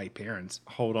emotional like around my parents.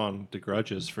 hold on to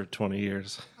grudges for 20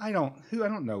 years. I don't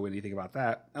know anything about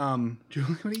that. Julie,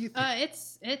 what do you think?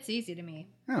 It's easy to me.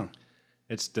 Oh,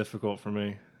 It's difficult for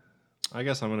me. I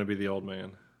guess I'm going to be the old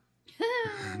man.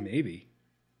 maybe.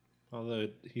 Although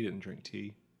he didn't drink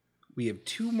tea. We have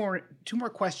two more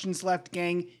questions left,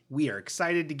 gang. We are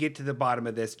excited to get to the bottom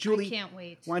of this. Julie, I can't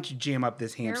wait. why don't you jam up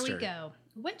this hamster? Here we go.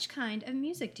 Which kind of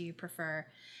music do you prefer?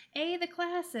 A, the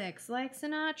classics like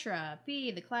Sinatra.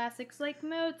 B, the classics like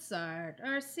Mozart.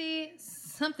 Or C,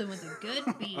 something with a good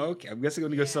beat. Okay, I'm guessing I'm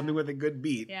going to go something with a good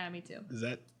beat. Yeah, me too. Is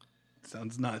that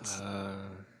sounds nuts?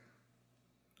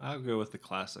 I'll go with the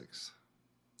classics.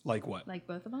 Like what? Like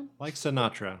both of them? Like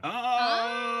Sinatra.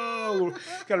 Oh,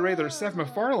 got a regular Seth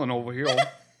MacFarlane over here.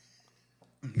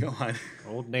 Go on.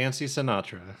 Old Nancy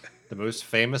Sinatra, the most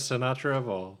famous Sinatra of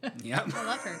all. Yep. I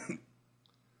love her.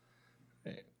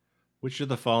 Which of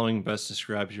the following best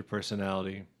describes your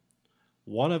personality?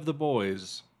 One of the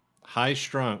boys, high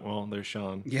strung. Well, there's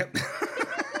Shawn. Yep.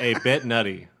 A bit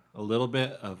nutty. A little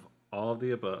bit of all of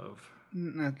the above.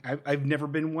 I've never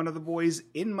been one of the boys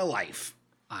in my life.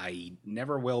 I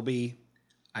never will be.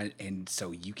 And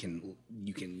so you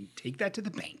can take that to the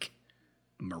bank,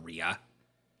 Maria.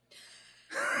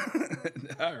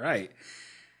 All right.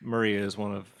 Maria is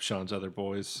one of Shawn's other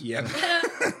boys. Yep.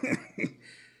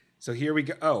 So here we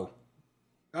go.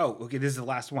 Oh, okay. This is the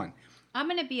last one. I'm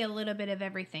going to be a little bit of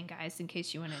everything, guys, in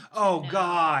case you want to. Oh,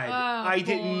 God. I boy.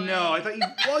 didn't know. I thought you.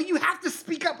 Well, you have to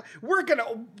speak up. We're going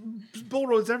to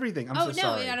bulldoze everything. I'm so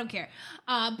sorry. I don't care.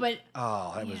 But.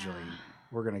 Oh, that was really.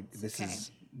 We're going to. Okay.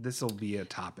 This will be a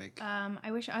topic.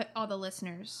 I wish all the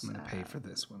listeners. I'm going to pay for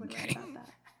this one. would Okay. know about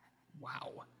that.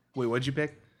 Wow. Wait, what'd you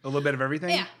pick? A little bit of everything?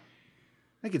 Yeah.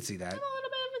 I could see that. I'm a little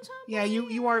bit of a top. Yeah,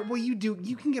 you are. Well, you do.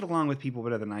 You can get along with people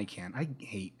better than I can. I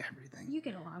hate everything. You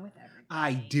get along with everybody.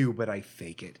 I do, but I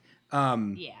fake it. Yeah,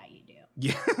 you do.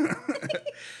 Yeah.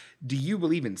 Do you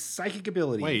believe in psychic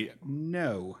ability? Wait.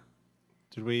 No.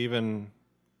 Did we even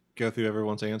go through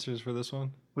everyone's answers for this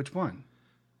one? Which one?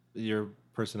 Your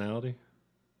personality?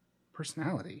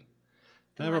 Personality.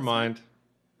 Never last mind.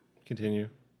 Continue.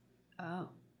 Oh.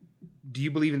 Do you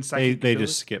believe in They psychic ability?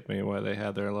 just skipped me while they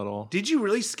had their little Did you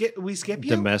really skip? We skip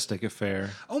you? domestic affair.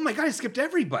 Oh my God! I skipped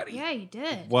everybody. Yeah, you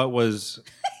did. What was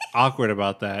awkward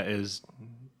about that is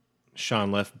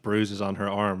Shawn left bruises on her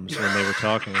arms when they were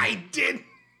talking. I did.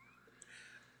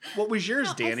 What was yours,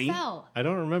 No, Danny? I fell. I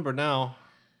don't remember now.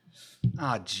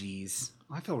 Ah, jeez.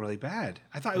 I feel really bad.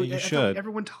 I thought, Yeah, you I thought should.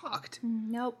 everyone talked.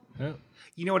 Nope. Yeah.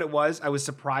 You know what it was? I was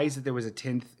surprised that there was a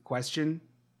 10th question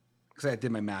because I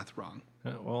did my math wrong.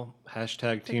 Yeah, well,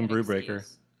 hashtag Team Good Brubaker.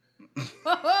 excuse.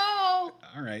 Oh!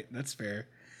 All right, that's fair.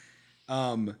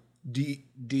 Do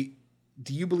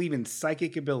you believe in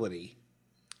psychic ability?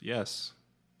 Yes.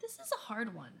 This is a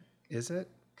hard one. Is it?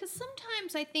 Because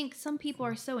sometimes I think some people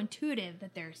are so intuitive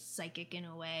that they're psychic in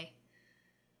a way.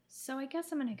 So I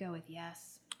guess I'm going to go with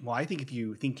yes. Well, I think if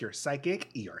you think you're psychic,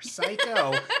 you're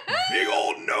psycho. Big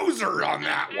old noser on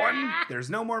that one. There's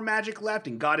no more magic left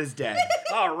and God is dead.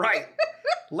 All right,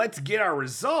 let's get our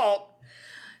result.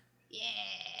 Yeah.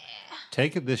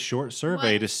 Take this short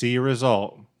survey What? to see your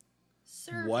result.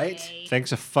 Survey. What?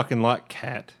 Thanks a fucking lot,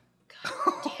 Cat.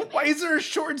 Why is there a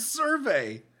short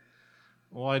survey?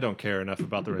 Well, I don't care enough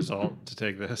about the result to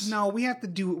take this. No, we have to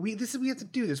do we have to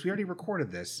do this. We already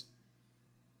recorded this.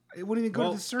 It wouldn't even go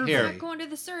Well, to the survey. here. Not going to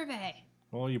the survey.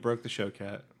 Well, you broke the show,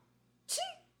 Cat.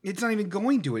 It's not even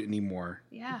going to it anymore.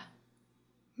 Yeah.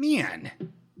 Man.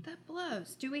 That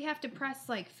blows. Do we have to press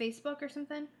like Facebook or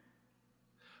something?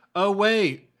 Oh,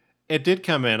 wait. It did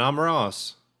come in. I'm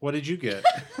Ross. What did you get?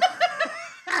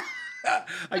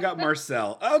 I got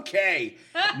Marcel. Okay.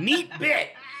 Neat bit.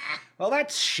 Well,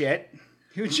 that's shit.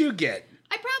 Who'd you get?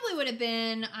 I probably would have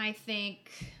been, I think,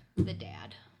 the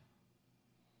dad.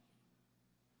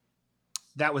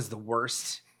 That was the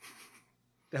worst.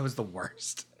 That was the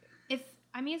worst. If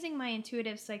I'm using my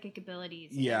intuitive psychic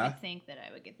abilities, Yeah. I would think that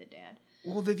I would get the dad.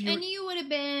 Well, if you And you would have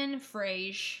been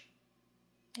Frasier.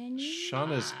 And you...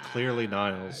 Shawn is clearly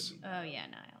Niles. Oh, yeah,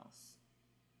 Niles.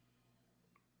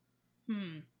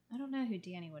 I don't know who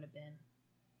Danny would have been.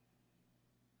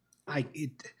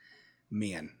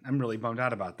 Man, I'm really bummed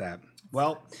out about that.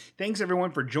 Well, thanks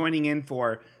everyone for joining in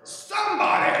for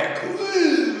Somebody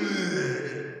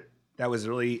Quiz. That was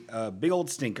really a big old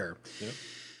stinker. Yep.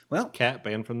 Well, Cat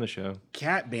banned from the show.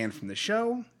 Cat banned from the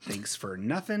show. Thanks for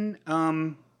nothing.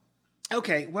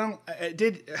 Okay, well,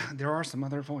 there are some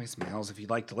other voicemails if you'd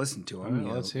like to listen to them. All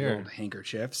right, let's hear. Old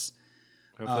handkerchiefs.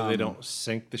 Hopefully they don't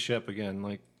sink the ship again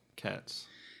like cats.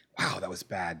 Wow, that was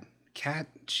bad. Cat,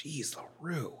 jeez,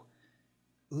 LaRue.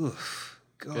 Oof,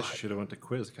 God. Guess you should have went to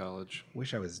quiz college.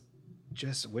 Wish I was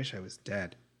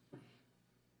dead.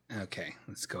 Okay,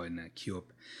 let's go ahead and queue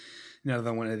up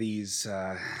another one of these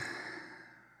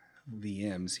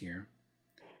VMs here.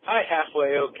 Hi,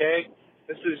 Halfway Okay.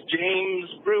 This is James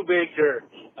Brubaker.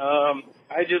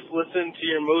 I just listened to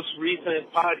your most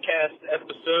recent podcast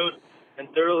episode and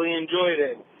thoroughly enjoyed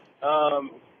it.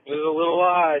 It was a little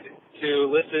odd to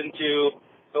listen to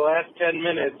the last 10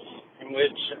 minutes in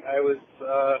which I was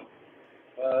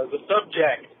the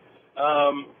subject.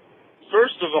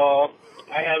 First of all,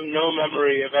 I have no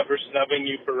memory of ever snubbing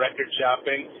you for record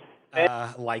shopping.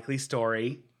 Likely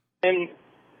story. And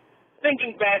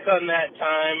thinking back on that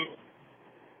time,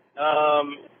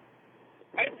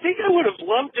 I think I would have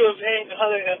loved to have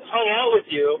hung out with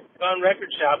you, gone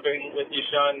record shopping with you,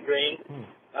 Sean Green.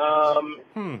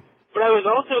 But I was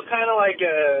also kind of like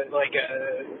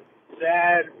a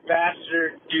sad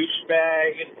bastard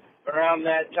douchebag around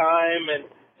that time, and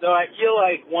so I feel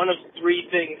like one of three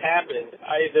things happened.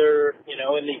 Either,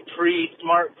 in the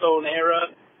pre-smartphone era,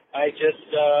 I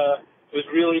just was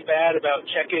really bad about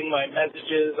checking my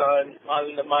messages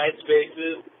on the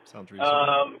MySpaces. Sounds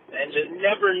reasonable. And just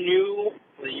never knew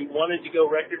that you wanted to go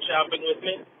record shopping with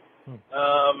me.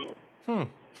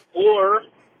 Or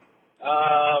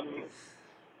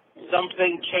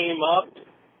something came up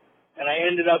and I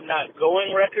ended up not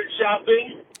going record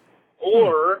shopping,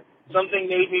 or something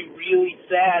made me really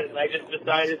sad and I just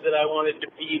decided that I wanted to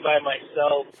be by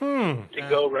myself to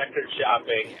go record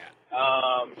shopping.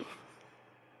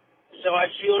 So I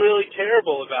feel really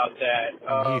terrible about that.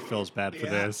 He feels bad for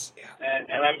this.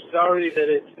 And I'm sorry that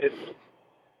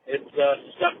it's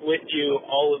stuck with you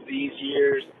all of these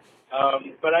years.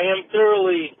 But I am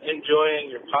thoroughly enjoying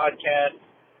your podcast.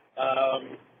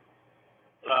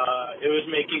 It was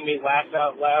making me laugh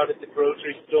out loud at the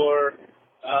grocery store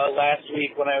last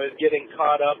week when I was getting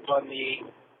caught up on the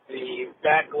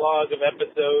backlog of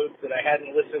episodes that I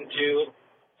hadn't listened to.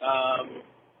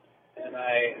 And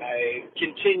I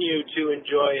continue to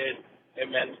enjoy it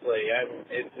immensely.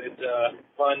 It's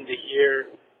fun to hear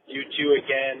you two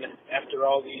again after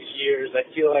all these years. I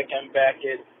feel like I'm back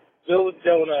at Village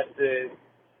Donuts at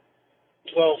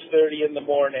 12:30 in the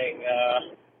morning,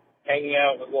 hanging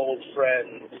out with old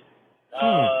friends.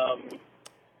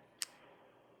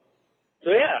 So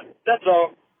yeah, that's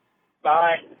all.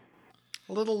 Bye.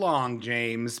 A little long,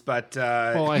 James, but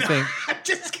well, I think I'm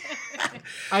just kidding.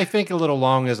 I think a little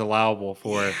long is allowable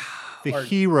for the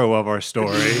hero of our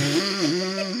story.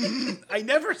 I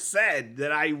never said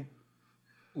that I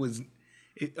was.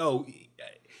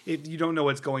 If you don't know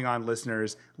what's going on,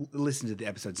 listeners, listen to the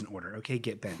episodes in order. Okay,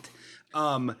 get bent.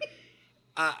 I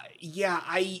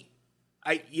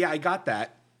got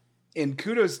that, and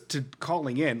kudos to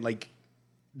calling in. Like,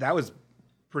 that was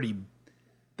pretty.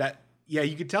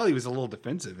 You could tell he was a little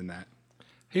defensive in that.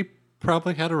 He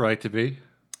probably had a right to be.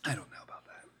 I don't know about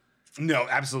that. No,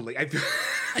 absolutely. I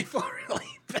felt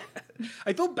really bad.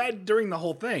 I felt bad during the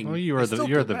whole thing. Well, you're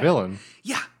the villain.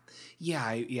 Yeah.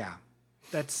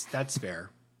 That's fair.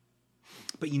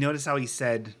 But you notice how he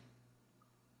said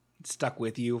it stuck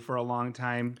with you for a long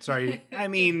time? Sorry, I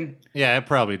mean... Yeah, it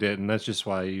probably didn't. That's just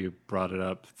why you brought it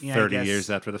up 30 years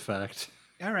after the fact.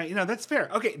 All right, that's fair.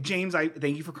 Okay, James, I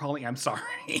thank you for calling. I'm sorry.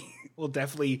 We'll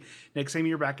definitely, next time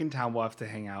you're back in town, we'll have to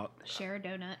hang out. Share a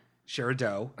donut. Share a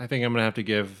dough. I think I'm going to have to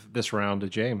give this round to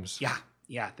James.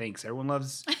 Yeah, thanks. Everyone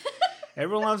loves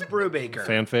Brubaker.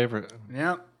 Fan favorite.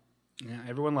 Yeah,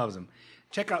 everyone loves him.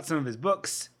 Check out some of his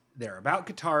books. They're about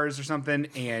guitars or something,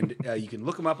 and you can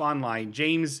look him up online.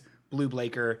 James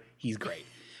Brubaker, he's great.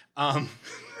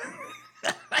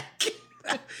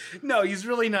 No, he's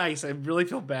really nice. I really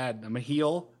feel bad. I'm a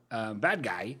heel, bad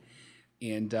guy.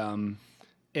 And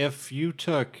if you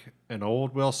took an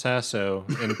old Will Sasso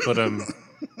and put him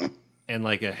in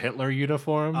like a Hitler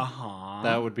uniform,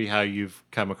 that would be how you've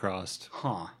come across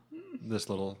this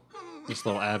little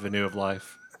avenue of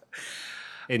life.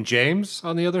 And James,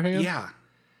 on the other hand,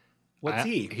 what's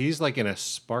he? He's like in a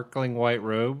sparkling white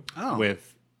robe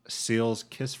with Seal's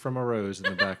 "Kiss from a Rose" in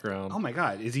the background. Oh my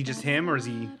God! Is he just him, or is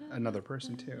he another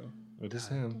person too? It is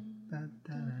him.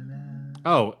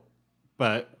 Oh,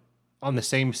 but on the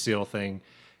same Seal thing,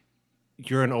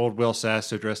 you're an old Will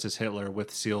Sasso dressed as Hitler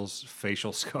with Seal's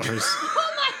facial scars.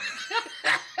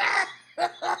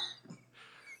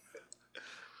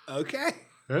 Okay.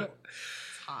 Yeah.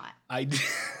 Hot.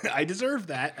 I deserve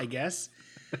that, I guess.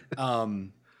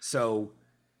 So,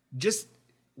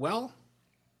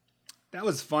 that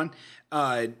was fun.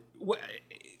 How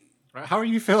are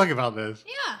you feeling about this?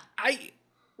 Yeah.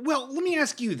 Let me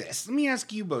ask you this. Let me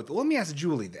ask you both. Let me ask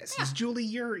Julie this. Yeah. Julie,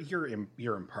 you're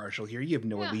impartial here. You have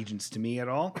no allegiance to me at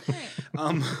all.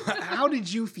 Right. How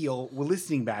did you feel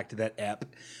listening back to that ep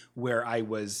where I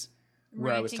was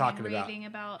talking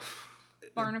about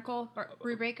Barnacle,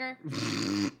 Brubaker?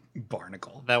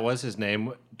 Barnacle. That was his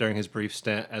name during his brief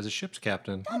stint as a ship's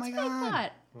captain. That's what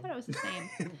I thought it was his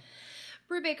name.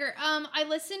 Brubaker, I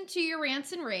listened to your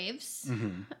rants and raves,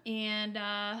 and,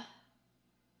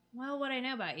 what I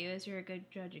know about you is you're a good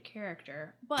judge of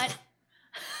character, but...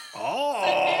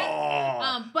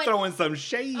 but throwing some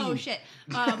shade. Oh, shit.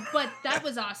 But that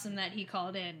was awesome that he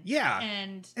called in. Yeah.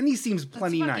 And he seems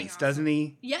plenty nice, doesn't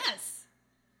he? Yes.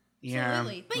 Yeah.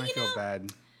 Absolutely. But I feel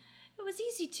bad. was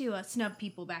easy to snub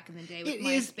people back in the day with It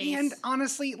MySpace. is, and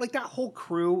honestly, like that whole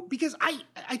crew, because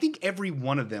I think every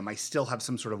one of them I still have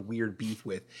some sort of weird beef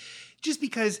with, just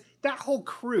because that whole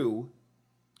crew.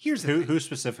 Here's the thing. Who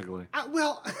specifically?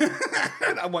 Well,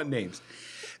 I want names.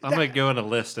 I'm gonna go in a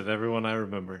list of everyone I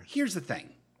remember. Here's the thing.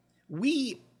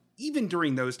 We, even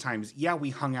during those times, yeah, we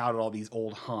hung out at all these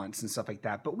old haunts and stuff like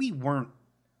that, but we weren't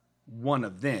one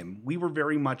of them. We were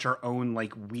very much our own,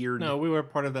 like, weird... No, we were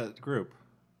part of that group.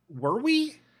 Were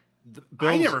we?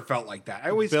 I never felt like that.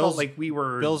 I always felt like we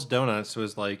were... Bill's Donuts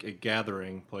was like a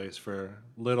gathering place for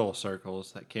little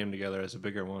circles that came together as a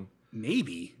bigger one.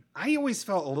 Maybe. I always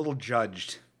felt a little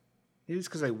judged. It was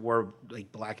because I wore,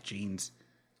 like, black jeans.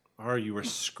 Or you were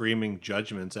screaming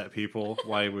judgments at people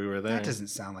while we were there. That doesn't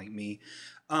sound like me.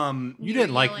 You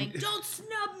didn't like yelling, don't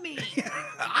snub me.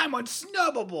 I'm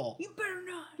unsnubbable. You better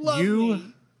not. Love you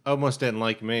me. almost didn't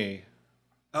like me.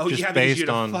 Oh, just yeah, because you based had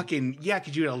a on fucking... Yeah,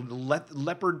 because you had a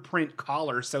leopard print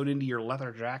collar sewed into your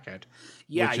leather jacket.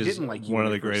 Yeah, which I is didn't like you. one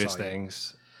of when the I first greatest saw you.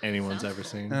 things anyone's ever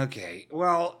seen. Okay,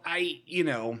 well,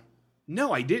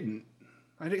 no, I didn't.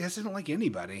 I guess I don't like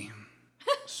anybody.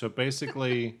 So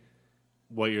basically,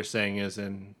 what you're saying is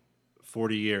in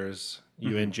 40 years,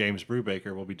 you and James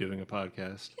Brubaker will be doing a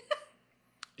podcast.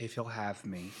 If he'll have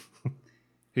me.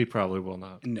 He probably will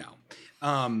not. No.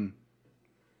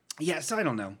 Yeah, so I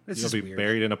don't know. It's You'll just be weird.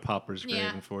 buried in a pauper's grave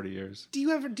Yeah. in 40 years. Do you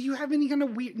have any kind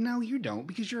of weird... No, you don't,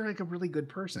 because you're like a really good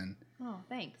person. Oh,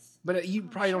 thanks. But you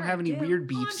probably don't sure have I any do. weird Oh,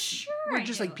 beefs. I'm sure We're I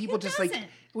just do. like people Who just like doesn't?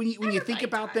 when you think Everybody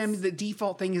about does. them, the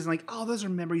default thing is like, oh, those are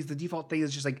memories. The default thing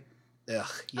is just like, ugh,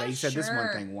 yeah, Oh, you said this one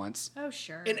sure. thing once. Oh,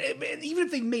 sure. And even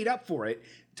if they made up for it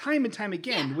time and time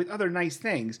again Yeah. with other nice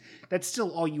things, that's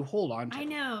still all you hold on to. I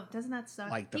know. Doesn't that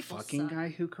suck? Like the People fucking suck. guy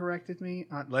who corrected me.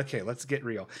 Okay, let's get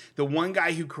real. The one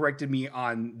guy who corrected me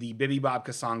on the Bibby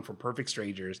Bobka song for Perfect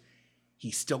Strangers,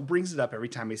 he still brings it up every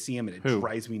time I see him, and it Who?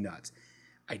 drives me nuts.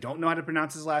 I don't know how to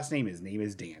pronounce his last name. His name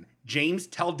is Dan. James,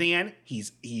 tell Dan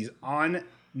he's on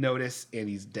notice and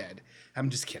he's dead. I'm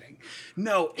just kidding.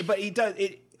 No, but he does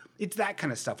it. It's that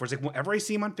kind of stuff where it's like whenever I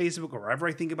see him on Facebook or wherever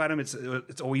I think about him,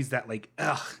 it's always that like,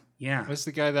 ugh, yeah. That's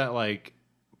the guy that like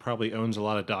probably owns a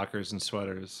lot of Dockers and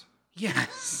sweaters.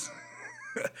 Yes.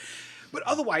 But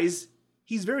otherwise,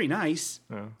 he's very nice.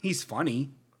 Yeah. He's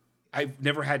funny. I've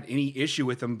never had any issue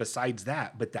with him besides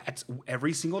that. But that's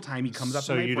every single time he comes up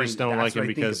So in my you brain, just don't that's like him what I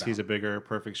think because about. he's a bigger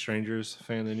Perfect Strangers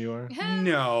fan than you are?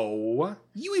 No.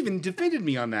 You even defended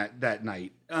me on that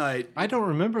night. I don't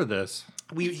remember this.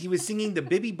 He was singing the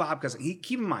Bibby Bobka song.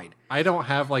 Keep in mind. I don't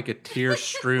have like a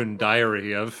tear-strewn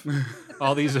diary of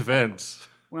all these events.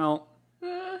 Well,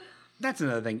 that's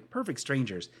another thing. Perfect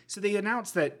Strangers. So they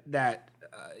announced that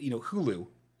Hulu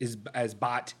has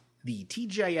bought the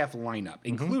TGIF lineup,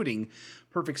 including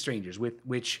Perfect Strangers,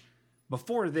 which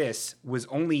before this was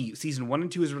only season 1 and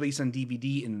 2 was released on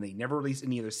DVD, and they never released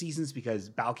any other seasons because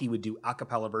Balki would do a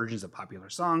cappella versions of popular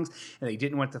songs, and they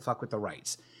didn't want to fuck with the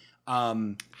rights.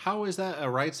 How is that a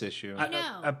rights issue?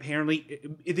 know. Apparently,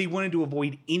 they wanted to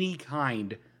avoid any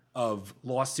kind of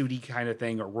lawsuity kind of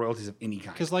thing or royalties of any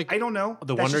kind. Because like I don't know.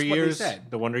 the That's Wonder just what they Years, said.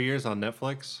 the Wonder Years on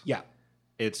Netflix. Yeah.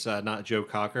 It's not Joe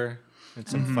Cocker.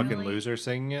 It's some fucking loser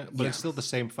singing it, but Yeah. it's still the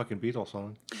same fucking Beatles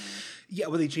song. Yeah,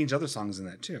 well, they changed other songs in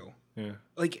that too. Yeah.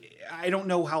 Like, I don't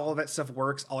know how all that stuff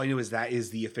works. All I know is that is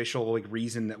the official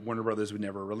reason that Warner Brothers would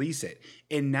never release it.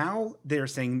 And now they're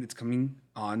saying it's coming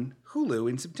on Hulu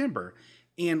in September.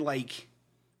 And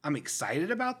I'm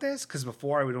excited about this because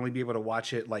before I would only be able to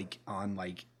watch it on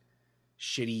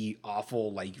shitty,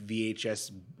 awful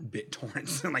VHS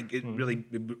BitTorrents and it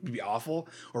would be awful,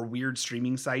 or weird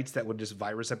streaming sites that would just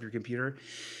virus up your computer.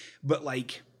 But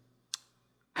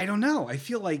I don't know. I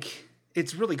feel like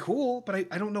it's really cool, but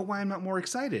I don't know why I'm not more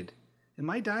excited. Am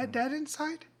I dead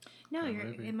inside? No,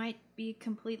 maybe. it might be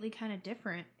completely kind of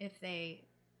different if they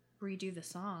redo the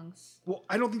songs. Well,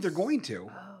 I don't think they're going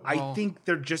to. I think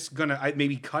they're just gonna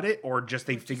maybe cut it, or just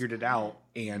they figured it out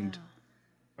and.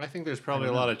 I think there's probably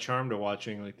a lot of charm to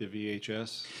watching the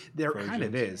VHS. There kind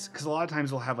of versions. is, because a lot of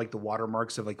times they'll have the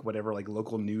watermarks of whatever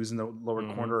local news in the lower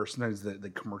corner, or sometimes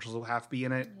the commercials will have to be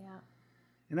in it, Yeah.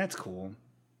 and that's cool.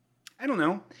 I don't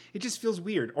know. It just feels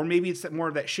weird, or maybe it's more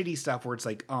of that shitty stuff where it's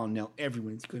oh no,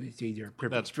 everyone's going to say they're a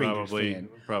Perfect That's Strangers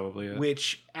probably fan, it.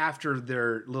 which after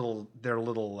their little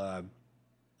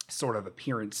sort of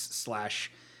appearance /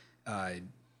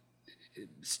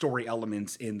 story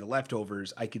elements in The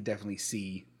Leftovers, I could definitely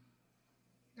see.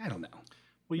 I don't know. Well,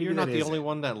 Maybe you're not that the is only it.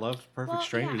 one that loved Perfect Well,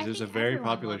 Strangers. yeah, It was a think very everyone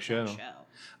popular loved show. that show.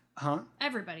 Huh?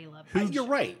 Everybody loved it. You're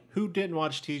right. Who didn't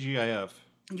watch TGIF?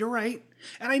 You're right.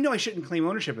 And I know I shouldn't claim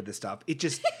ownership of this stuff. It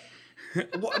just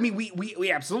Well, I mean,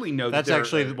 we absolutely know That's that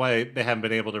actually why they haven't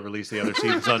been able to release the other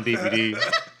seasons on DVD.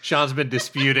 Sean's been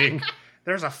disputing.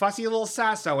 there's a fussy little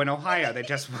Sasso in Ohio that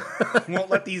just won't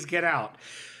let these get out.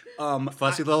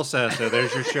 Fussy little Sasso,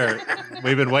 there's your shirt.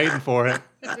 We've been waiting for it.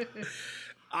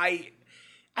 I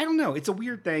don't know. It's a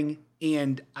weird thing,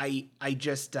 and I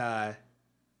just I'm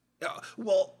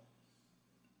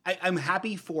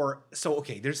happy for. So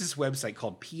okay, there's this website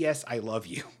called PS I Love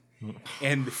You,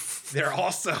 and they're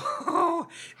also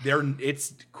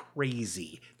it's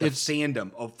crazy. It's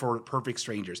fandom for Perfect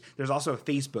Strangers. There's also a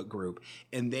Facebook group,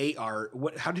 and they are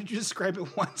what? How did you describe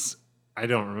it once? I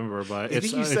don't remember, but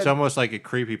it's almost like a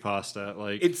creepypasta.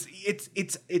 Like it's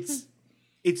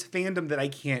fandom that I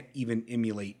can't even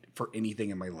emulate for anything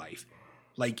in my life.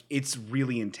 Like it's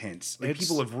really intense. Like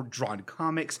people have drawn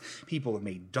comics, people have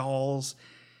made dolls.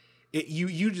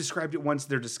 You described it once.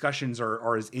 Their discussions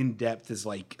are as in depth as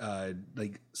like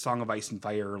Song of Ice and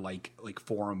Fire, like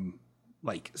forum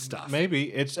like stuff.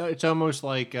 Maybe it's almost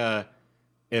like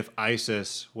if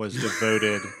ISIS was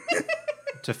devoted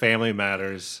to family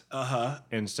matters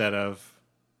instead of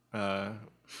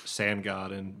sand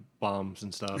god and bombs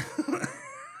and stuff.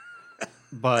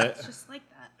 But It's just like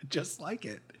that. Just like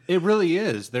it. It really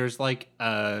is. There's like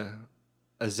a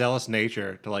zealous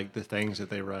nature to like the things that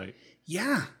they write.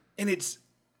 Yeah. And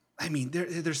I mean,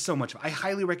 there's so much. I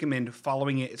highly recommend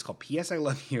following it. It's called P.S. I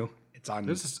Love You. It's on.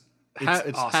 It's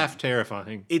awesome. half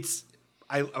terrifying. Which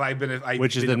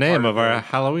is the name of our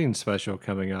Halloween special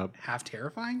coming up. Half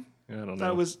terrifying? I don't know.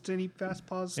 That was any fast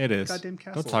pause. It is. Goddamn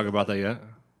castle. Don't talk about that yet.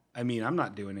 I mean, I'm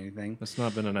not doing anything. It's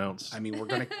not been announced. I mean, we're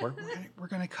gonna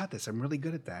cut this. I'm really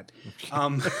good at that.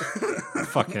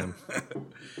 Fuck him.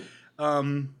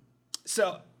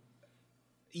 So,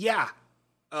 yeah.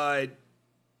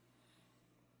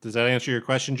 Does that answer your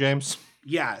question, James?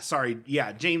 Yeah. Sorry.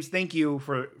 Yeah, James. Thank you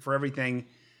for everything.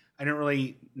 I don't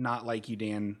really not like you,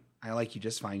 Dan. I like you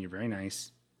just fine. You're very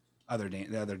nice.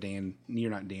 The other Dan.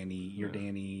 You're not Danny. You're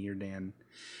Danny. You're Dan.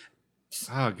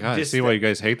 Oh God! I see why you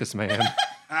guys hate this man.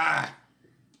 I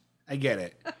get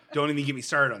it. Don't even get me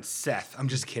started on Seth. I'm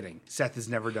just kidding. Seth has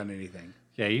never done anything.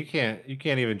 Yeah, you can't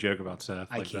even joke about Seth.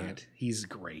 I can't. That. He's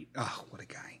great. Oh, what a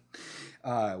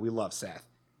guy. We love Seth.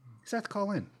 Seth,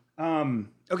 call in.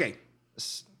 Okay.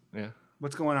 Yeah.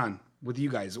 What's going on with you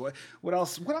guys? What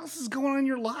else is going on in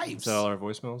your lives? Is that all our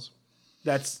voicemails?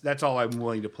 That's all I'm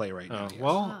willing to play right now. Yes.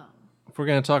 Well, if we're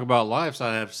going to talk about lives,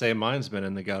 I have to say mine's been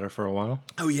in the gutter for a while.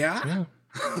 Oh, yeah? Yeah.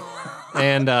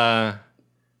 And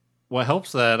what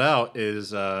helps that out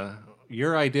is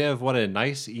your idea of what a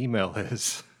nice email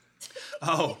is.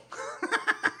 Oh.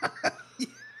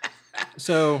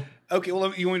 So. Okay,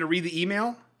 well, you want me to read the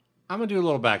email? I'm going to do a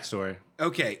little backstory.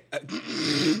 Okay.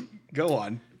 Go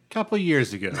on. A couple of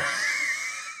years ago.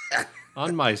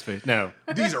 On MySpace. No.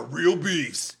 These are real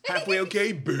beefs. Halfway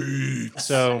okay beefs.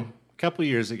 So, a couple of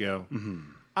years ago,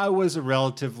 I was a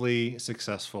relatively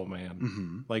successful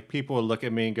man. Like, people would look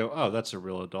at me and go, oh, that's a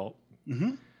real adult.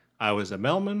 I was a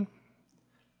mailman.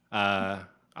 I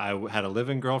had a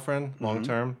live-in girlfriend, long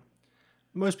term.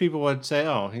 Most people would say,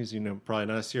 oh, he's probably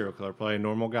not a serial killer, probably a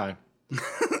normal guy.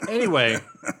 Anyway,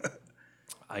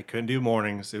 I couldn't do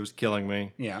mornings. It was killing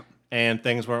me. Yeah. And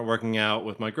things weren't working out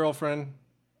with my girlfriend.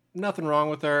 Nothing wrong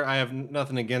with her. I have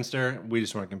nothing against her. We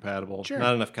just weren't compatible. Sure.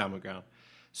 Not enough common ground.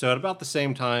 So at about the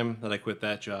same time that I quit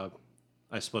that job,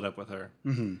 I split up with her.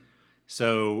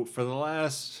 So for the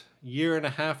last year and a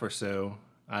half or so,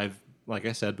 I've, like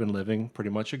I said, been living pretty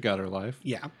much a gutter life.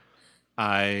 Yeah.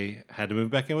 I had to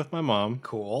move back in with my mom.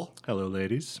 Cool. Hello,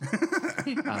 ladies.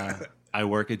 I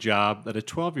work a job that a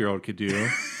 12-year-old could do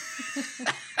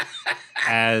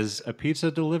as a pizza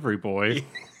delivery boy.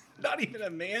 Not even a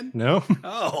man? No.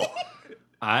 Oh.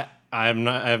 I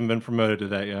haven't been promoted to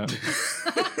that yet.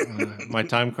 My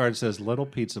time card says little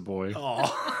pizza boy.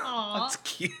 Oh, that's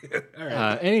cute. All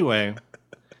right. Anyway,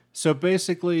 so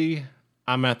basically,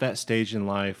 I'm at that stage in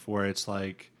life where it's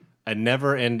like a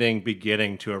never-ending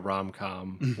beginning to a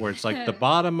rom-com, where it's like the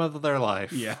bottom of their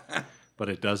life. Yeah. But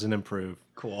it doesn't improve.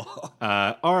 Cool.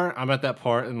 Or I'm at that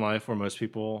part in life where most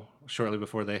people, shortly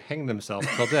before they hang themselves,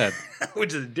 fell dead.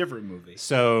 Which is a different movie.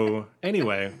 So,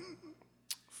 anyway,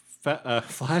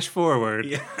 flash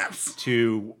forward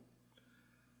to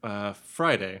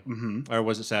Friday. Or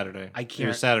was it Saturday? I can't. It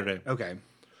was Saturday. Okay.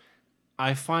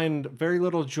 I find very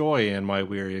little joy in my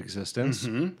weary existence.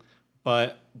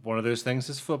 But one of those things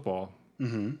is football.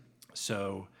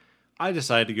 So I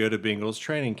decided to go to Bengals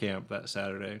training camp that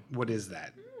Saturday. What is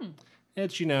that?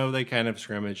 It's, they kind of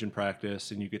scrimmage and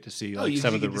practice, and you get to see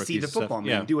some of the rookies. See the football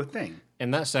man do a thing.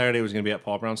 And that Saturday was going to be at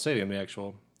Paul Brown Stadium, the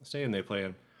actual stadium they play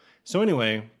in. So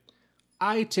anyway,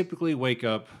 I typically wake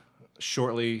up,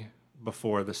 shortly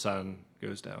before the sun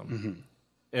goes down,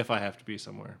 if I have to be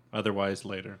somewhere. Otherwise,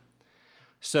 later.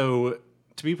 So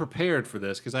to be prepared for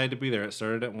this, because I had to be there, it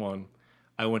started at 1.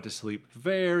 I went to sleep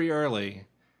very early.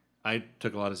 I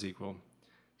took a lot of ZQL.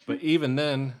 But even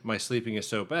then, my sleeping is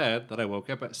so bad that I woke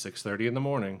up at 6:30 in the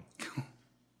morning.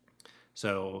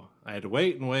 So I had to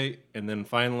wait, and then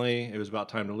finally it was about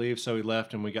time to leave, so we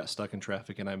left, and we got stuck in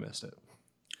traffic, and I missed it.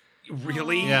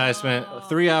 Really? Yeah, I spent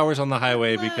 3 hours on the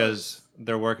highway because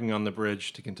they're working on the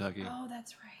bridge to Kentucky. Oh,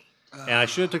 that's right. And I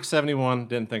should have took 71,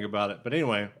 didn't think about it. But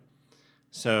anyway,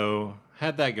 so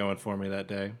had that going for me that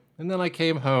day. And then I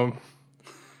came home,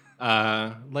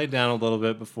 laid down a little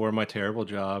bit before my terrible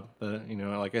job that,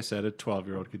 like I said, a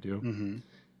 12-year-old could do.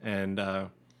 And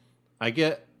I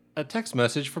get a text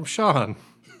message from Shawn.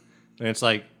 And it's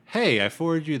like, hey, I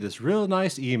forwarded you this real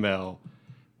nice email.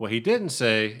 What he didn't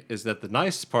say is that the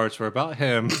nice parts were about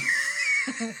him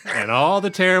and all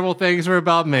the terrible things were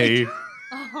about me.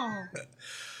 Oh.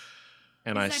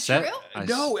 And Is that true?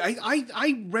 No,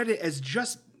 I read it as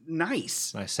just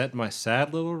nice. I sat in my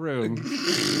sad little room.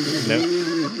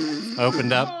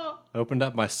 Opened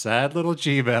up my sad little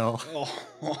Gmail.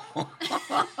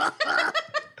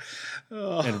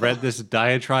 And read this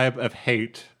diatribe of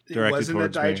hate directed towards me. It wasn't a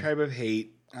diatribe of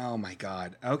hate. Oh my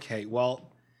God. Okay, well,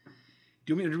 do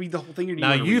you want me to read the whole thing or do you Now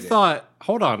want to you read thought,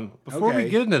 hold on, before we Okay.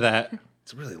 get into that,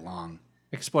 it's really long.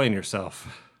 explain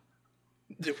yourself.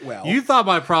 Well, You thought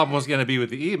my problem was going to be with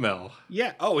the email.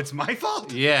 yeah. Oh, it's my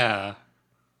fault Yeah.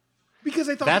 because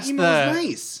I thought That's the email was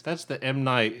nice. That's the M.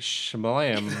 Night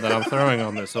Shyamalan that I'm throwing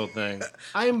on this whole thing.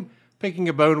 I'm picking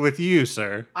a bone with you,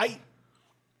 sir.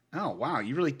 Oh wow,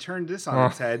 you really turned this on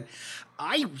its head.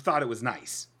 I thought it was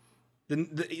nice.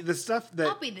 The stuff that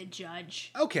I'll be the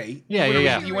judge. okay. Yeah, What yeah, are we-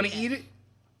 yeah. You want to eat it?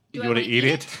 You I want to wanna eat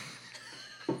it?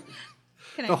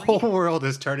 Can I The read whole it? world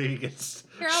is turning against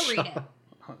Here, I'll read it.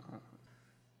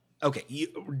 Okay,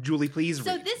 Julie, please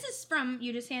So read. this is from,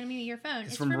 you just handed me your phone.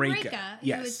 It's from from Reka. Reka,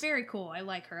 Yes. who is very cool. I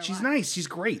like her a She's lot. nice. She's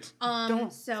great. So I'm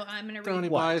going to Throw any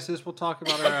read. biases. We'll talk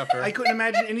about her after. I couldn't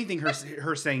imagine anything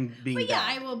her saying being But yeah,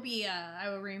 bad. I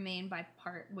will remain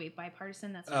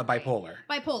bipartisan. That's not right. Bipolar.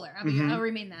 Bipolar. I'll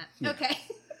remain that. Okay.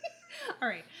 All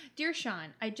right. Dear Shawn,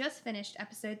 I just finished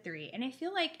episode 3, and I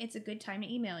feel like it's a good time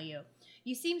to email you.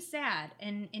 You seem sad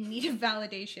and in need of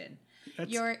validation.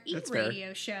 Your that's fair.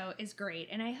 e-radio show is great,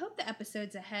 and I hope the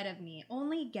episodes ahead of me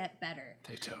only get better.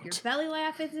 They don't. Your belly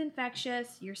laugh is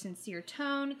infectious, your sincere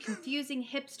tone, confusing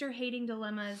hipster-hating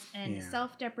dilemmas, and Yeah.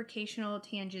 self-deprecational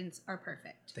tangents are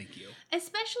perfect. Thank you.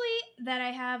 Especially that I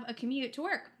have a commute to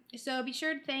work. So be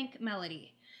sure to thank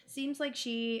Melody. Seems like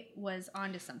she was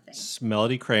onto something. It's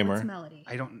Melody Kramer. What's Melody?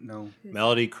 I don't know.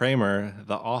 Melody Kramer,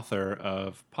 the author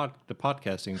of the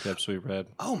podcasting tips we read.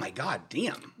 Oh my God!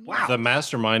 Damn! Wow. The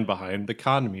mastermind behind the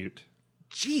Conmute.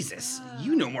 Jesus,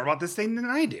 you know more about this thing than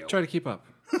I do. Try to keep up.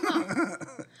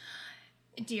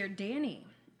 Dear Danny,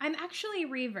 I'm actually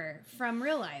Reaver from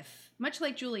real life, much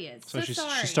like Julie is. So she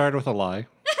sorry. started with a lie.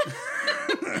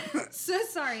 So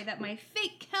sorry that my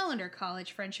fake calendar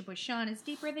college friendship with Shawn is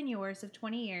deeper than yours of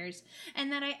 20 years,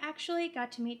 and that I actually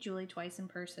got to meet Julie twice in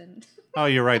person. Oh,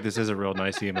 you're right. This is a real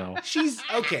nice email. She's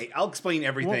okay. I'll explain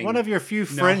everything. One of your few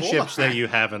hold friendships on. that you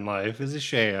have in life is a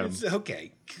sham. It's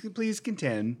okay. Please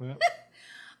contend.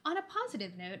 On a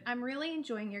positive note, I'm really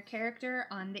enjoying your character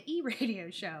on the E-radio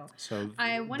show. So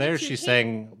I wanted there to she's hate-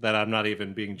 saying that I'm not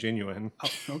even being genuine. Oh,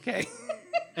 okay.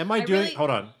 Am I doing? really- Hold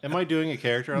on. Am I doing a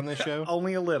character on this show?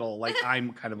 Only a little. Like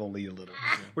I'm kind of only a little.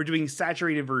 We're doing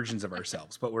saturated versions of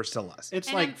ourselves, but we're still us. It's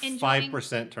And like I'm enjoying-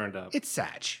 5% turned up. It's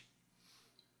Satch.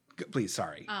 Please,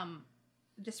 sorry.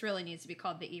 This really needs to be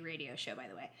called the E-radio show, by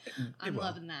the way. I'm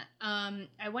loving that.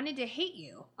 I wanted to hate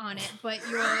you on it, but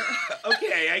you're...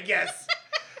 Okay, I guess.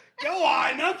 Go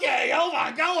on. Okay, hold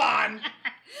on. Go on.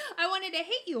 I wanted to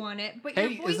hate you on it, but your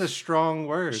Hate voice... is a strong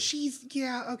word.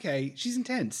 Okay. She's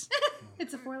intense.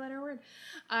 It's a 4-letter word.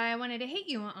 I wanted to hate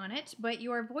you on it, but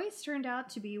your voice turned out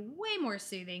to be way more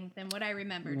soothing than what I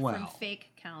remembered from Wow.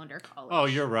 fake calendar college. Oh,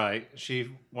 you're right.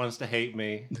 She wants to hate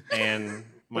me, and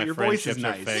my your voice is friendships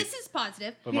are nice. fake. This is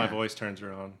positive. But my voice turns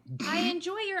her on. I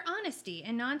enjoy your honesty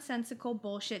and nonsensical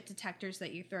bullshit detectors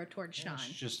that you throw towards Shawn.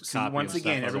 She's just So copying once stuff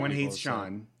again, other everyone people hates say.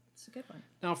 Shawn. It's a good one.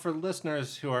 Now, for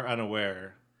listeners who are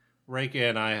unaware, Reka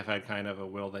and I have had kind of a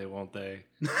will they, won't they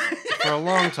for a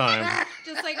long time.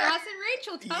 Just like Ross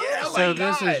and Rachel, tell Yeah. us. Oh So my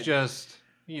this God. is just,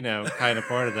 kind of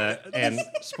part of that. And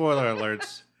spoiler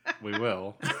alerts, we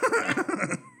will.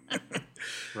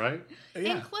 Right?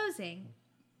 In closing,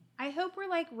 I hope we're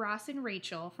like Ross and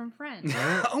Rachel from Friends.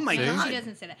 Oh my God. She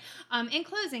doesn't say that. In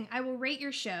closing, I will rate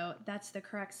your show. That's the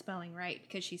correct spelling, right?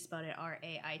 Because she spelled it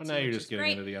RAIT. Well, now you're just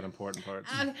getting into the unimportant parts.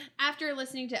 After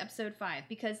listening to episode 5,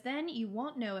 because then you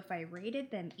won't know if I rated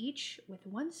them each with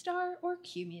 1 star or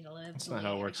cumulative. That's not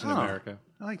how it works in America.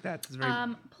 I like that. It's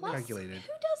very plus, calculated. Who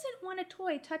doesn't want a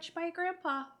toy touched by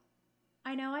Grandpa?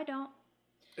 I know I don't.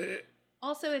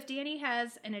 Also, if Danny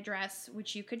has an address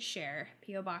which you could share,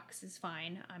 P.O. Box is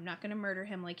fine. I'm not going to murder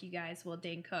him like you guys will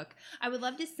Dane Cook. I would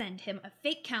love to send him a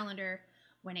fake calendar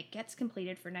when it gets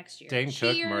completed for next year. Dane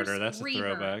Cook murder, that's a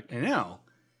throwback. I know.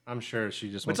 I'm sure she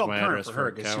just It's wants all my current address for for her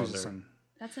a because she was a calendar. son.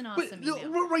 That's an awesome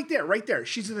email. Right there.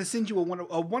 She's going to send you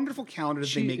a wonderful calendar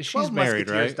that they make. She's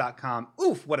married, right? Musketeers.com.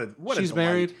 Oof, what a She's delight.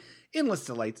 married? Endless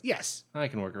delights. Yes. I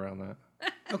can work around that.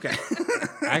 Okay.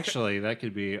 Actually, that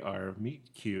could be our meet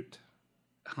cute.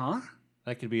 Huh?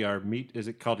 That could be our meet. Is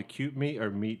it called a cute meet or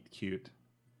meet cute?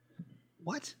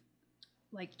 What?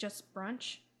 Like just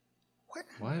brunch?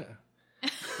 What?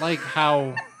 Like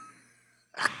how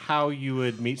you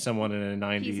would meet someone in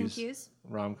a P's and 90s Q's?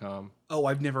 rom-com. Oh,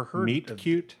 I've never heard Meet of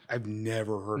cute? I've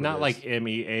never heard Not of like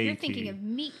MEAT. You're thinking of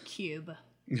Meat Cube.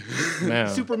 No.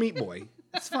 Super Meat Boy.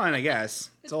 It's fine, I guess.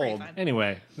 It's pretty old. fun.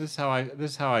 Anyway, this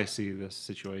is how I see this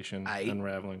situation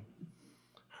unraveling.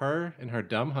 Her and her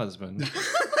dumb husband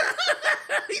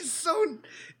He's so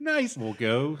nice. will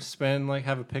go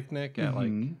have a picnic at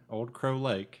like Old Crow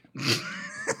Lake.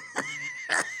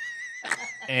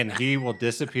 And he will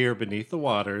disappear beneath the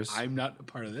waters. I'm not a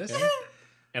part of this.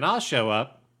 And I'll show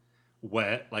up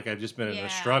wet, like I've just been in a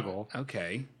struggle.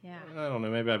 Okay. Yeah. I don't know,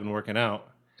 maybe I've been working out.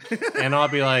 And I'll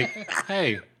be like,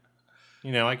 hey,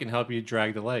 I can help you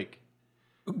drag the lake.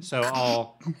 So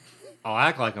I'll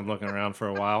act like I'm looking around for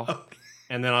a while.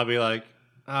 And then I'll be like,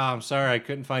 oh, I'm sorry, I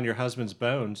couldn't find your husband's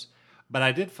bones. But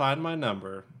I did find my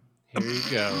number. Here you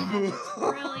go.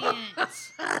 Brilliant.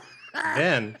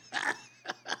 Then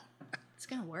It's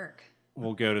going to work.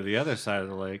 we'll go to the other side of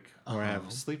the lake where I have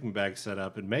a sleeping bag set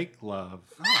up and make love.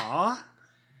 Aw.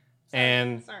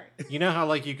 And Sorry. you know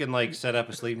how you can set up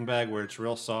a sleeping bag where it's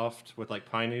real soft with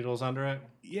pine needles under it?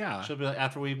 Yeah. She'll be like,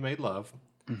 after we've made love,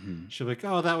 she'll be like,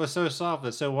 oh, that was so soft.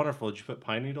 That's so wonderful. Did you put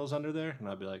pine needles under there? And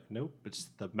I'll be like, nope. It's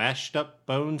the mashed up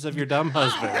bones of your dumb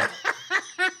husband.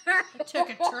 It took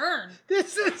a turn.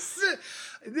 This is...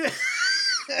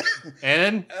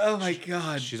 And oh, my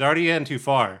God. she's already in too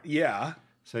far. Yeah.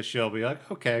 So she'll be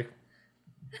like, okay.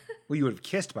 Well, you would have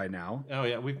kissed by now. Oh,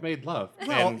 yeah, we've made love.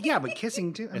 Well, And yeah, but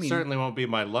kissing, too. I it mean, certainly won't be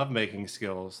my lovemaking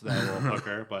skills that will hook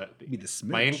her, but be the smidge.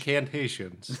 my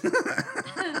incantations.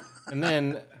 And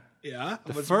then Yeah.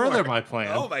 to What's further more? my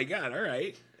plan. Oh, my God. All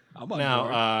right. I'm on board.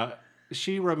 Now, is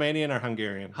she Romanian or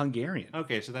Hungarian? Hungarian.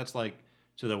 Okay, so that's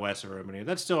to the west of Romania.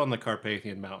 That's still in the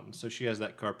Carpathian Mountains, so she has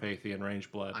that Carpathian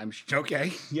range blood.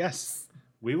 Okay. Yes.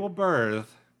 We will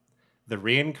birth the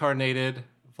reincarnated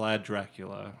Vlad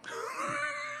Dracula.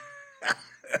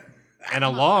 And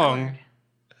along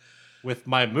with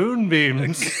my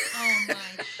moonbeams, Oh,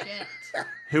 my shit.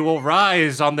 who will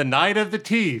rise on the night of the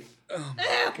teeth,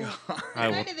 I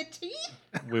will, Night of the teeth?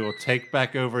 we will take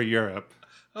back over Europe.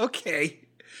 Okay.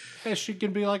 Yeah, she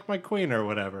can be like my queen or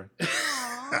whatever.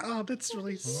 Oh, that's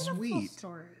really sweet.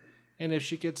 Story. And if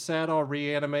she gets sad, I'll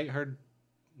reanimate her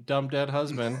dumb dead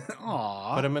husband,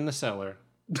 Aw. put him in the cellar.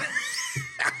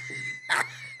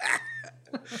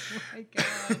 Oh, my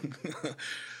God.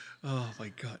 Oh, my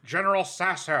God. General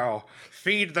Sasso,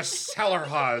 feed the cellar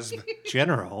husband.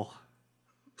 General,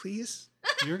 Please?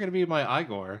 you're going to be my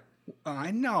Igor. I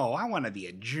know. I want to be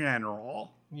a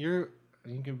general. You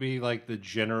can be like the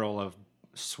general of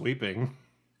sweeping.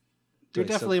 You're I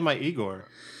definitely my Igor.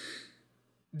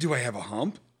 Do I have a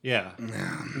hump? Yeah.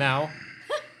 Now,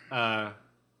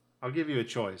 I'll give you a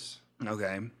choice.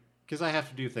 Okay. Because I have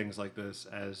to do things like this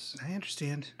as I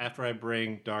understand. after I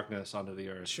bring darkness onto the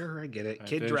earth. Sure, I get it. I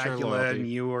Kid have to ensure Dracula loyalty. and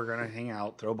you are going to hang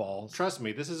out, throw balls. Trust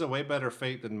me, this is a way better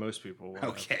fate than most people will have.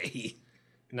 Okay.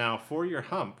 Now, for your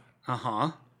hump,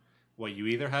 Uh-huh. what you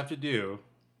either have to do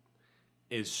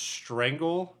is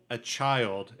strangle a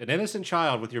child, an innocent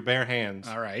child, with your bare hands,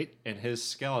 All right. and his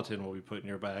skeleton will be put in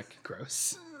your back.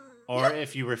 Gross. Or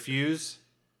if you refuse,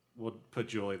 we'll put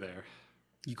Julie there.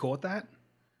 You cool with that?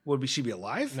 Would she be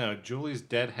alive? No, Julie's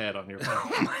dead head on your back.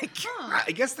 Oh, my God.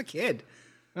 I guess the kid.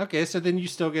 Okay, so then you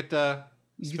still get to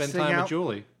You spend sing time out- with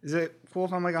Julie. Is it cool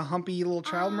if I'm like a humpy little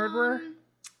child murderer?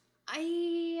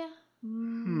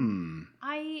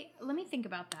 Let me think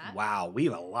about that. Wow, we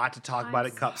have a lot to talk about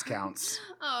at Cups Counts.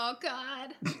 Oh,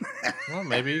 God. Well,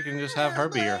 maybe you can just have her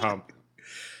be your hump.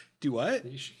 Do what?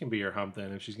 She can be your hump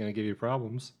then if she's going to give you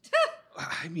problems.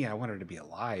 I mean, I want her to be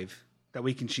alive. That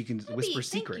way she can whisper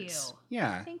secrets. You.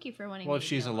 Yeah. Thank you for wanting Well, me if to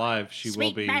she's know alive, she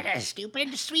will be. Sweet better,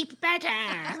 stupid. Sweet better.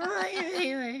 But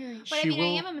I mean,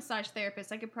 I am a massage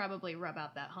therapist. I could probably rub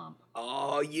out that hump.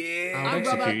 Oh, yeah. I'll Rub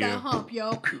out execute that you. hump,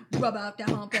 yo. Rub out the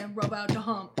hump and rub out the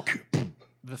hump.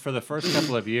 For the first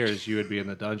couple of years, you would be in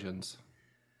the dungeons.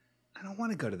 I don't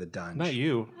want to go to the dungeon. Not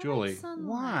you, Julie.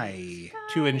 Why?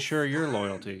 To ensure your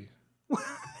loyalty.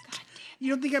 You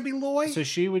don't think I'd be loyal? So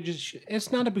she would just,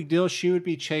 it's not a big deal. She would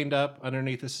be chained up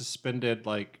underneath a suspended,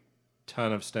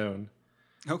 ton of stone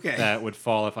Okay. that would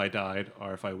fall if I died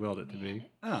or if I willed it to be.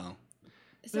 Oh.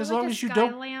 Is there As like long a as you sky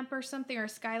don't- lamp or something, or a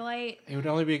skylight? It would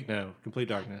only be, no, complete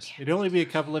darkness. It'd only be a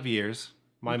couple of years.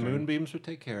 My moonbeams would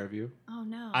take care of you. Oh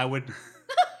no. I would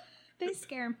They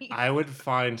scare me. I would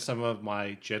find some of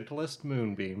my gentlest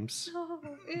moonbeams Oh,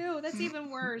 ew, that's even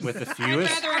worse. with the I'd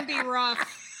fewest rather it be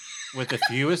rough. with the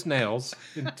fewest nails.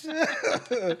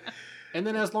 And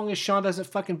then as long as Shawn doesn't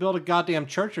fucking build a goddamn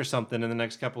church or something in the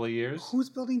next couple of years. Who's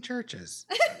building churches?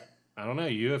 I don't know,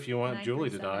 you if you want Julie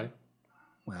to 937. die.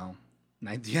 Well,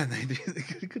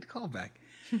 good callback.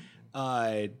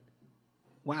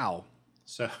 Wow.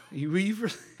 So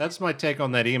You've that's my take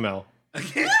on that email.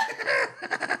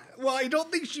 Well, I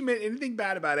don't think she meant anything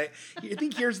bad about it. I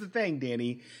think here's the thing,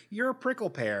 Danny. You're a prickle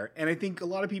pear, and I think a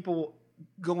lot of people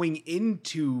going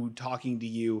into talking to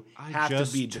you I have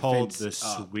just to be told defense the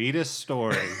up. sweetest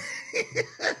story.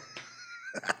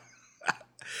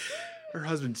 Her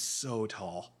husband's so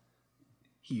tall.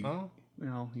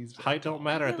 He's Height don't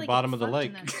matter I at the really bottom get of the fucked lake.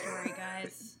 in that story,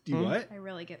 guys. Do what? I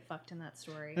really get fucked in that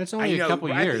story. It's I only know, a couple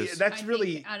right? years. That's I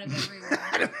really think out of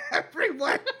everyone.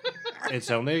 everyone.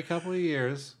 It's only a couple of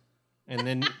years, and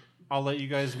then I'll let you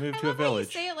guys move to a I love how you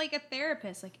village. say it like a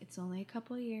therapist. Like, it's only a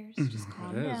couple of years. Just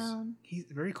calm It is. down. He's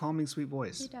a very calming, sweet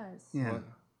voice. He does. Yeah.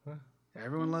 What?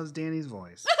 Everyone loves Danny's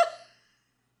voice.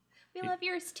 We love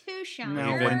yours too, Sean.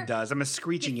 No one does. I'm a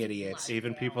screeching idiot.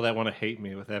 Even people that want to hate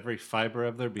me with every fiber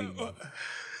of their being. It's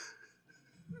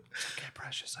okay,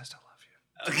 precious. I still love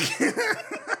you.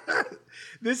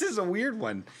 This is a weird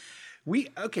one.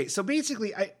 So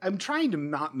basically I'm trying to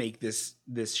not make this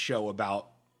show about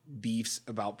beefs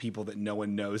about people that no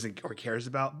one knows or cares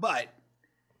about, but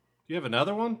You have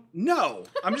another one? no,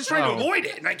 I'm just trying to Oh. avoid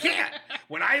it, and I can't.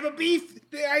 When I have a beef,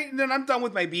 then I'm done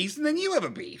with my beefs, and then you have a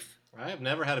beef. I have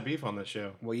never had a beef on this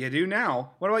show. Well, you do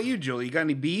now. What about you, Julie? You got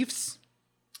any beefs?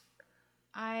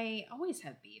 I always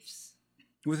have beefs.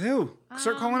 With who?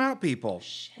 Start calling out people.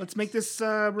 shit. Let's make this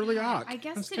really hot. I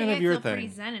guess That's today kind of I your feel pretty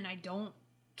thing. zen and I don't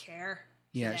care.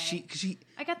 Yeah, today. she.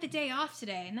 I got the day off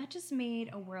today, and that just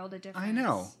made a world of difference. I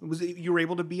know. You were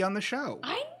able to be on the show.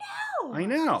 I know. I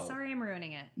know. Sorry, I'm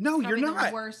ruining it. No, It's you're probably not.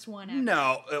 The worst one ever.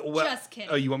 No, well, Just kidding.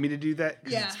 Oh, you want me to do that?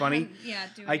 'Cause it's funny.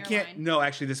 Do I your can't. line. No,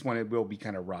 actually, this one it will be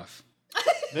kind of rough.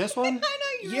 This one? I know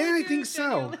you. Yeah, really I think do, so.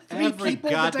 genuinely. Three Every people,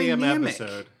 goddamn the dynamic.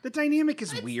 episode. The dynamic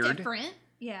is It's weird. different.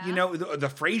 Yeah. You know, the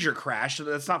Frasier crash. So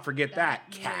let's not forget that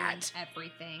ruined cat.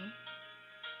 everything.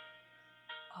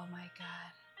 Oh my god.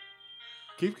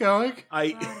 Keep going.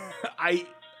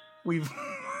 We've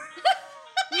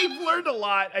we've learned a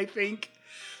lot. I think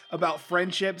about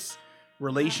friendships,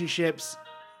 relationships,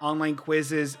 online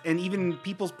quizzes, and even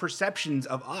people's perceptions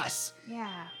of us.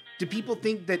 Yeah. Do people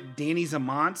think that Danny's a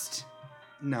monster?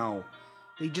 No.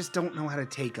 They just don't know how to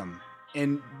take him.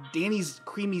 And Danny's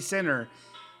creamy center,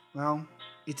 well,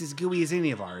 it's as gooey as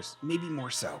any of ours. Maybe more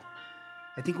so.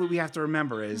 I think what we have to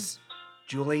remember is,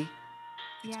 Julie,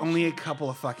 it's Yeah, only a sure. couple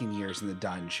of fucking years in the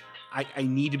dungeon. I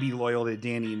need to be loyal to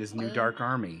Danny and his new dark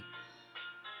army.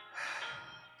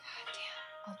 God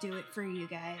damn. I'll do it for you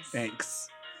guys. Thanks.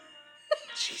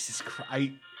 Jesus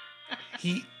Christ.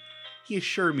 He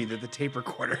assured me that the tape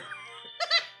recorder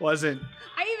wasn't...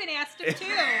 I even asked him too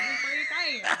before you got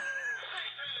here.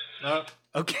 Oh,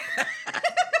 Okay.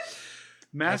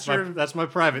 that's Master... my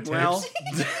private tapes. Well,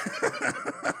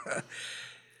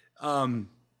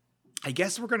 I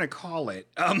guess we're gonna call it,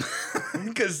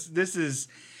 because this is.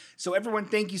 So everyone,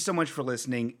 thank you so much for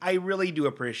listening. I really do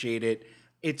appreciate it.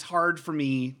 It's hard for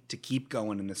me to keep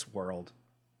going in this world.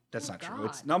 That's not true.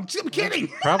 God. I'm kidding.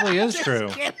 Probably is Just true.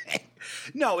 kidding.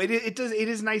 No, it does. It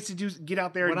is nice to get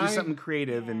out there and When do I- something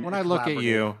creative. And When I look at collaborative.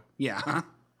 you, yeah.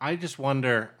 I just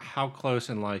wonder how close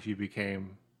in life you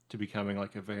became to becoming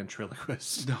like a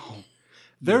ventriloquist. No.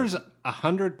 There's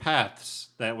 100 paths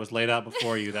that was laid out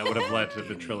before you that would have led to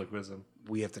ventriloquism.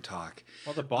 We have to talk.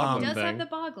 Well, the He boggling does thing. have the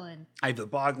boglin. I have the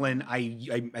boglin.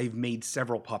 I've made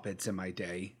several puppets in my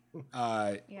day.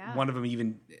 Yeah. One of them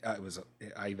even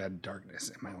I've had darkness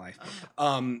in my life.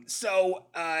 Oh.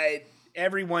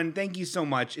 everyone, thank you so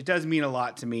much. It does mean a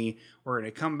lot to me. We're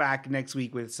going to come back next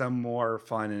week with some more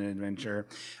fun and adventure.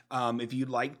 If you'd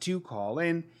like to call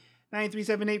in,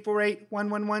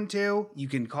 937-848-1112. You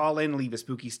can call in, leave a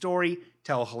spooky story,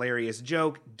 tell a hilarious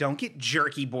joke. Don't get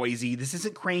jerky, Boise. This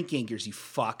isn't Crank Yankers, you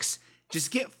fucks.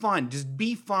 Just get fun. Just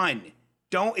be fun.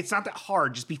 It's not that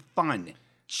hard. Just be fun.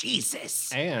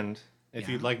 Jesus. And if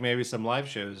you'd like maybe some live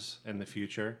shows in the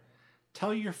future,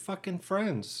 tell your fucking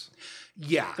friends.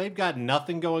 Yeah. They've got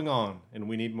nothing going on, and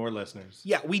we need more listeners.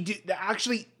 Yeah, we do.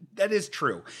 Actually, that is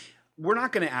true. We're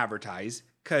not going to advertise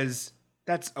because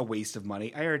that's a waste of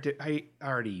money. I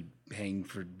already paying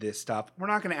for this stuff. We're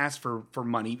not going to ask for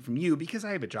money from you because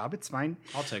I have a job. It's fine.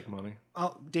 I'll take money.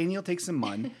 Danny will take some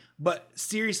money. But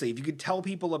seriously, if you could tell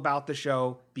people about the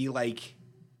show, be like,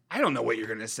 I don't know what you're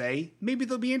going to say. Maybe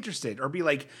they'll be interested. Or be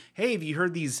like, hey, have you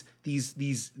heard these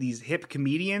hip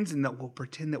comedians? And we'll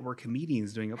pretend that we're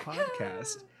comedians doing a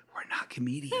podcast. We're not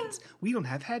comedians. We don't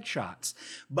have headshots.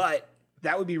 But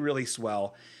that would be really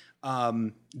swell.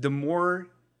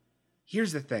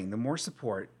 Here's the thing. The more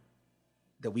support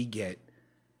that we get,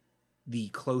 the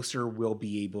closer we'll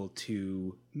be able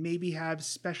to maybe have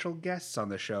special guests on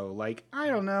the show. Like, I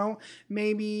don't know,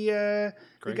 maybe the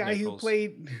guy who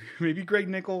played, maybe Greg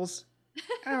Nichols.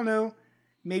 I don't know.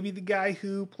 Maybe the guy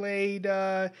who played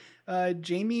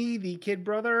Jamie, the kid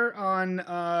brother on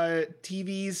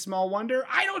TV's Small Wonder.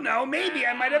 I don't know. Maybe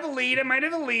I might have a lead.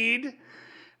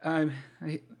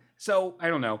 So I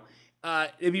don't know.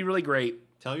 It'd be really great.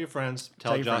 Tell your friends.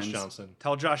 Tell Josh Johnson.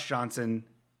 Tell Josh Johnson.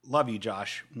 Love you,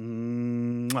 Josh.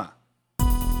 Mwah.